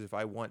that because if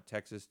I want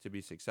Texas to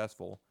be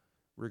successful,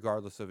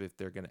 regardless of if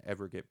they're going to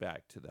ever get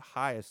back to the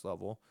highest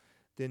level,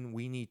 then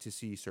we need to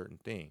see certain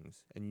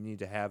things. And you need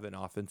to have an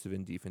offensive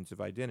and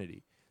defensive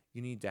identity.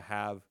 You need to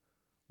have,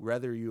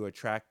 whether you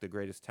attract the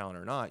greatest talent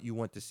or not, you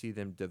want to see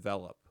them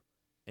develop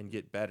and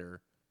get better,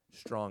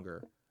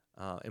 stronger,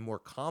 and more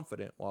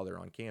confident while they're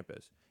on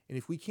campus. And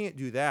if we can't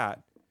do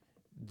that,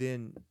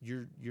 then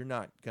you're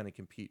not going to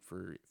compete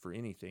for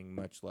anything,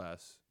 much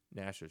less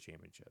national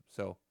championship.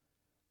 So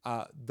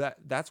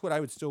that's what I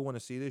would still want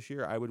to see this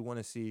year. I would want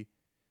to see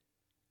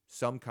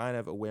some kind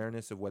of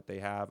awareness of what they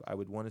have. I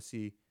would want to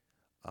see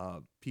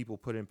people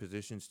put in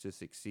positions to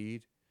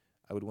succeed.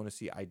 I would want to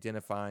see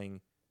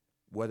identifying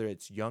whether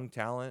it's young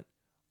talent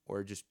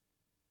or just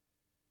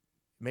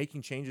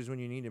making changes when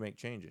you need to make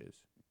changes.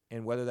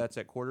 And whether that's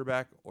at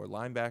quarterback or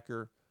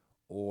linebacker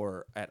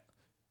or at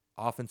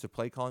offensive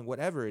play calling,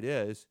 whatever it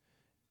is.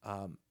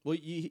 Well,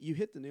 you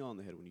hit the nail on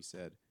the head when you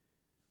said,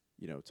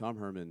 Tom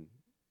Herman,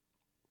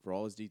 for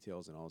all his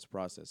details and all his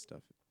process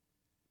stuff,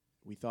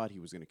 we thought he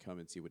was going to come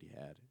and see what he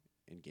had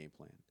and game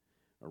plan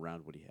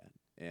around what he had.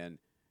 And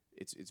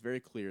it's very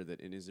clear that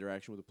in his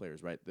interaction with the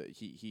players, right, that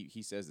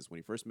he says this. When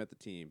he first met the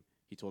team,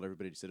 he told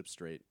everybody to sit up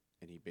straight,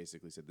 and he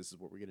basically said, this is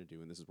what we're going to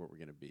do, and this is what we're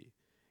going to be.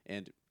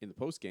 And in the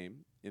postgame,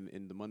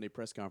 in the Monday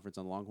press conference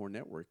on Longhorn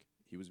Network,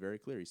 he was very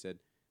clear. He said,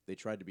 they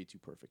tried to be too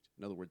perfect.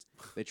 In other words,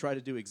 they tried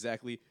to do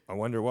exactly. I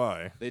wonder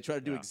why. They tried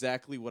to do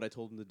exactly what I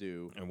told them to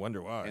do. I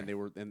wonder why. And they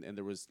were, and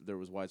there was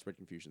widespread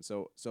confusion.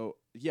 So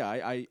yeah,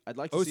 I'd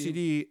like to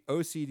see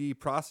OCD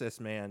process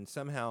man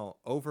somehow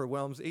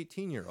overwhelms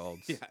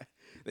 18-year-olds. Yeah,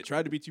 they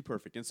tried to be too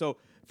perfect. And so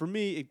for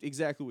me,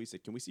 exactly what you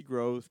said. Can we see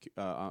growth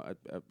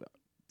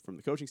from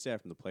the coaching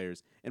staff, from the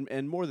players,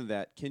 and more than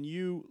that, can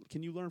you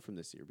learn from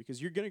this year?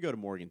 Because you're going to go to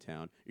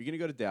Morgantown, you're going to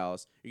go to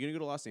Dallas, you're going to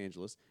go to Los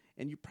Angeles,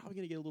 and you're probably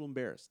going to get a little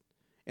embarrassed.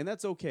 And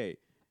that's okay.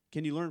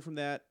 Can you learn from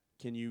that?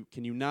 Can you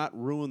not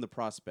ruin the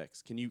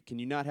prospects? Can you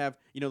not have,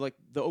 like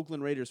the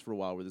Oakland Raiders for a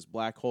while were this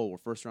black hole where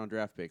first round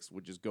draft picks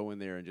would just go in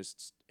there and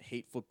just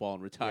hate football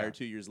and retire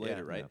 2 years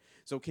later, right? Yeah.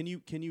 So can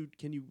you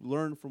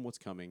learn from what's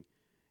coming?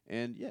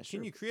 And yeah, sure.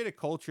 Can you create a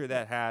culture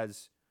that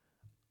has,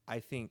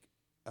 I think,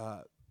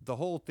 the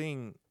whole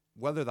thing,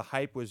 whether the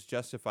hype was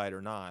justified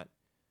or not,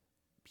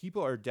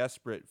 people are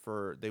desperate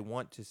they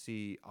want to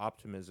see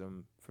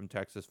optimism from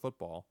Texas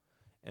football.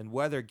 And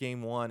whether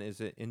game one is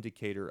an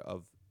indicator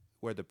of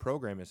where the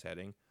program is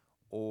heading,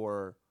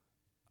 or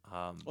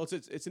well,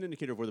 it's an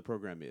indicator of where the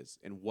program is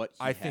and what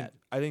he had.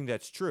 I think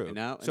that's true.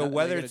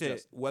 Whether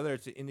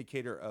it's an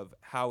indicator of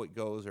how it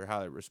goes or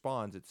how it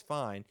responds, it's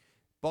fine.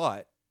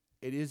 But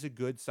it is a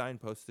good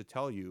signpost to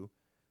tell you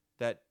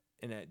that.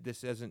 And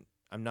this isn't.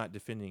 I'm not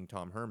defending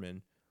Tom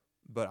Herman,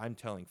 but I'm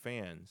telling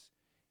fans.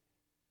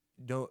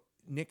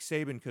 Nick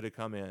Saban could have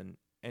come in,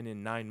 and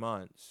in 9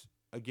 months,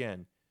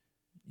 again,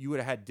 you would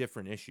have had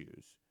different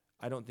issues.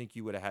 I don't think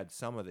you would have had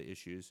some of the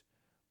issues,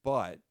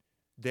 but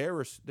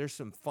there's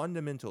some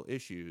fundamental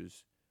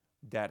issues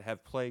that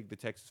have plagued the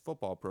Texas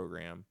football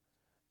program,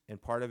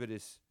 and part of it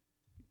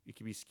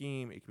can be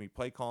scheme, it can be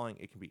play calling,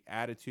 it can be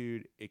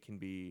attitude, it can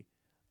be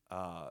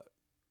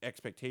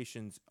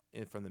expectations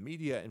from the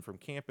media and from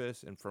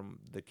campus and from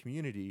the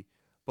community,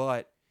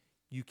 but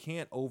you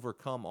can't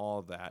overcome all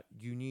of that.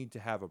 You need to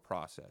have a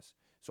process.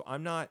 So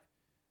I'm not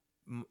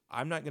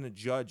going to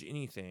judge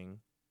anything.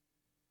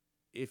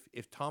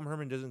 If Tom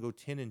Herman doesn't go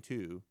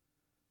 10-2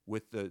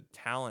 with the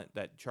talent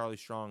that Charlie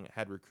Strong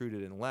had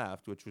recruited and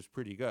left, which was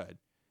pretty good.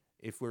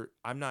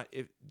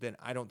 Then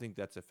I don't think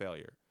that's a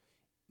failure.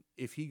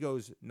 If he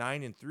goes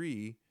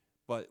 9-3,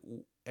 but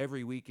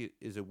every week it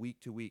is a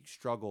week-to-week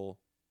struggle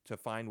to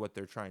find what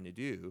they're trying to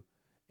do,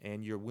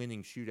 and you're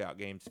winning shootout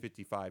games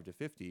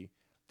 55-50,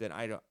 then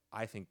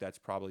I think that's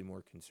probably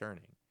more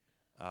concerning.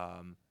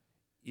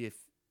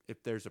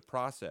 If there's a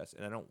process,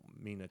 and I don't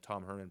mean a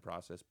Tom Herman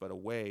process, but a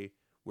way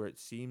where it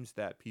seems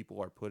that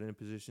people are put in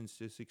positions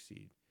to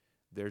succeed,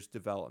 there's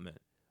development,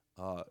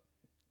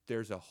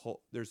 there's a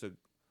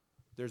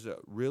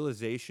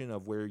realization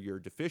of where you're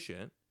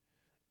deficient,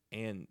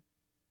 and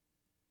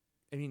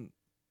I mean,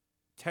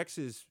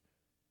 Texas,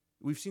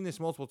 we've seen this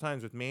multiple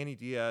times with Manny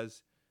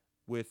Diaz,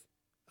 with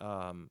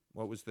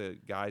what was the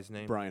guy's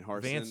name? Brian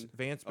Harsin.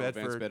 Vance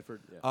Bedford. Vance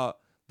Bedford. Yeah.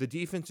 The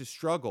defenses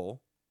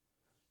struggle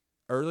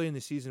early in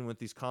the season with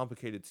these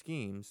complicated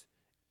schemes,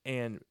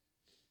 and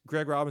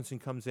Greg Robinson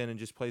comes in and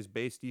just plays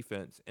base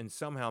defense, and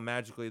somehow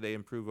magically they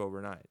improve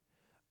overnight.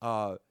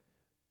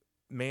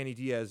 Manny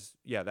Diaz,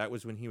 that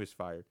was when he was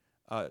fired.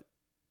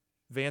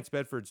 Vance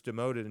Bedford's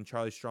demoted, and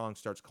Charlie Strong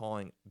starts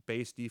calling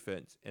base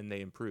defense, and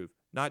they improve.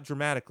 Not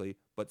dramatically,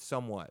 but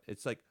somewhat.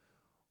 It's like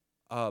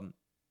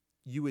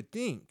you would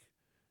think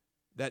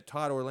that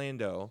Todd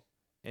Orlando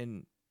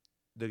and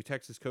the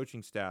Texas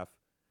coaching staff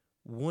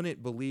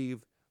wouldn't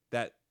believe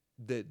that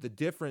the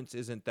difference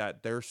isn't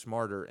that they're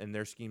smarter and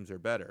their schemes are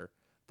better.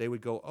 They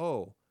would go,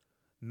 oh,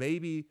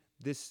 maybe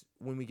this,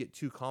 when we get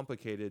too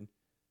complicated,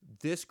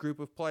 this group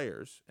of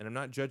players, and I'm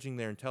not judging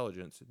their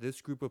intelligence,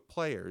 this group of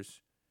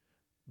players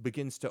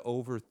begins to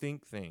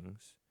overthink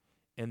things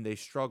and they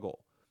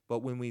struggle.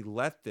 But when we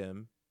let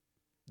them,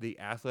 the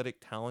athletic,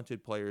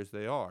 talented players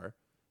they are,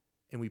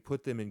 and we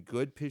put them in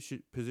good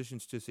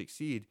positions to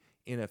succeed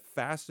in a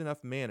fast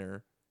enough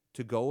manner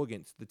to go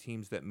against the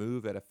teams that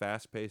move at a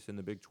fast pace in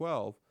the Big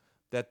 12,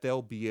 that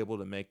they'll be able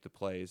to make the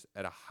plays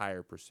at a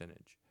higher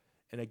percentage.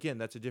 And again,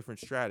 that's a different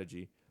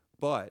strategy,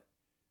 but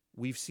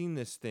we've seen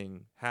this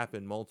thing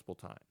happen multiple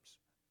times.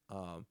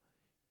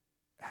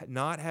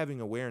 Not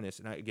having awareness,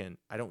 and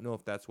I don't know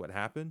if that's what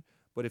happened,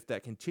 but if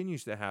that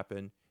continues to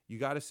happen, you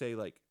got to say,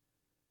 like,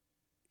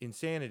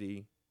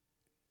 insanity,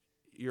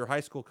 your high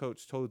school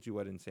coach told you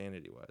what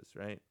insanity was,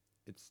 right?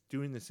 It's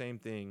doing the same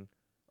thing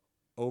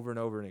over and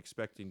over and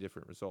expecting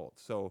different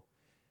results. So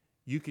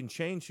you can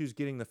change who's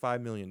getting the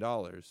 $5 million,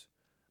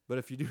 but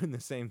if you're doing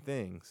the same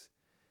things,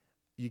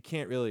 you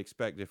can't really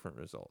expect different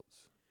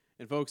results.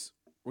 And folks,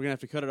 we're going to have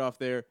to cut it off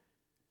there.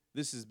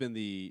 This has been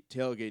the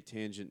Tailgate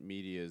Tangent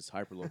Media's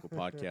hyperlocal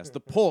podcast, The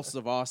Pulse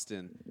of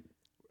Austin.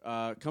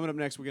 Coming up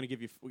next, we're going to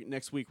give you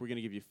next week. We're going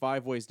to give you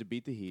 5 ways to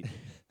beat the Heat,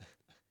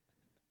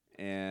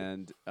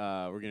 and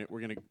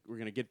we're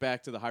gonna get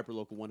back to the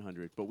hyperlocal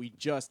 100. But we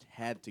just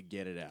had to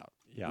get it out.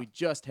 Yeah. We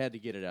just had to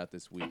get it out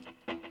this week.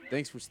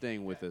 Thanks for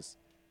staying with us.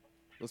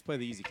 Let's play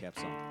the Easy Cap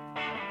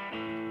song.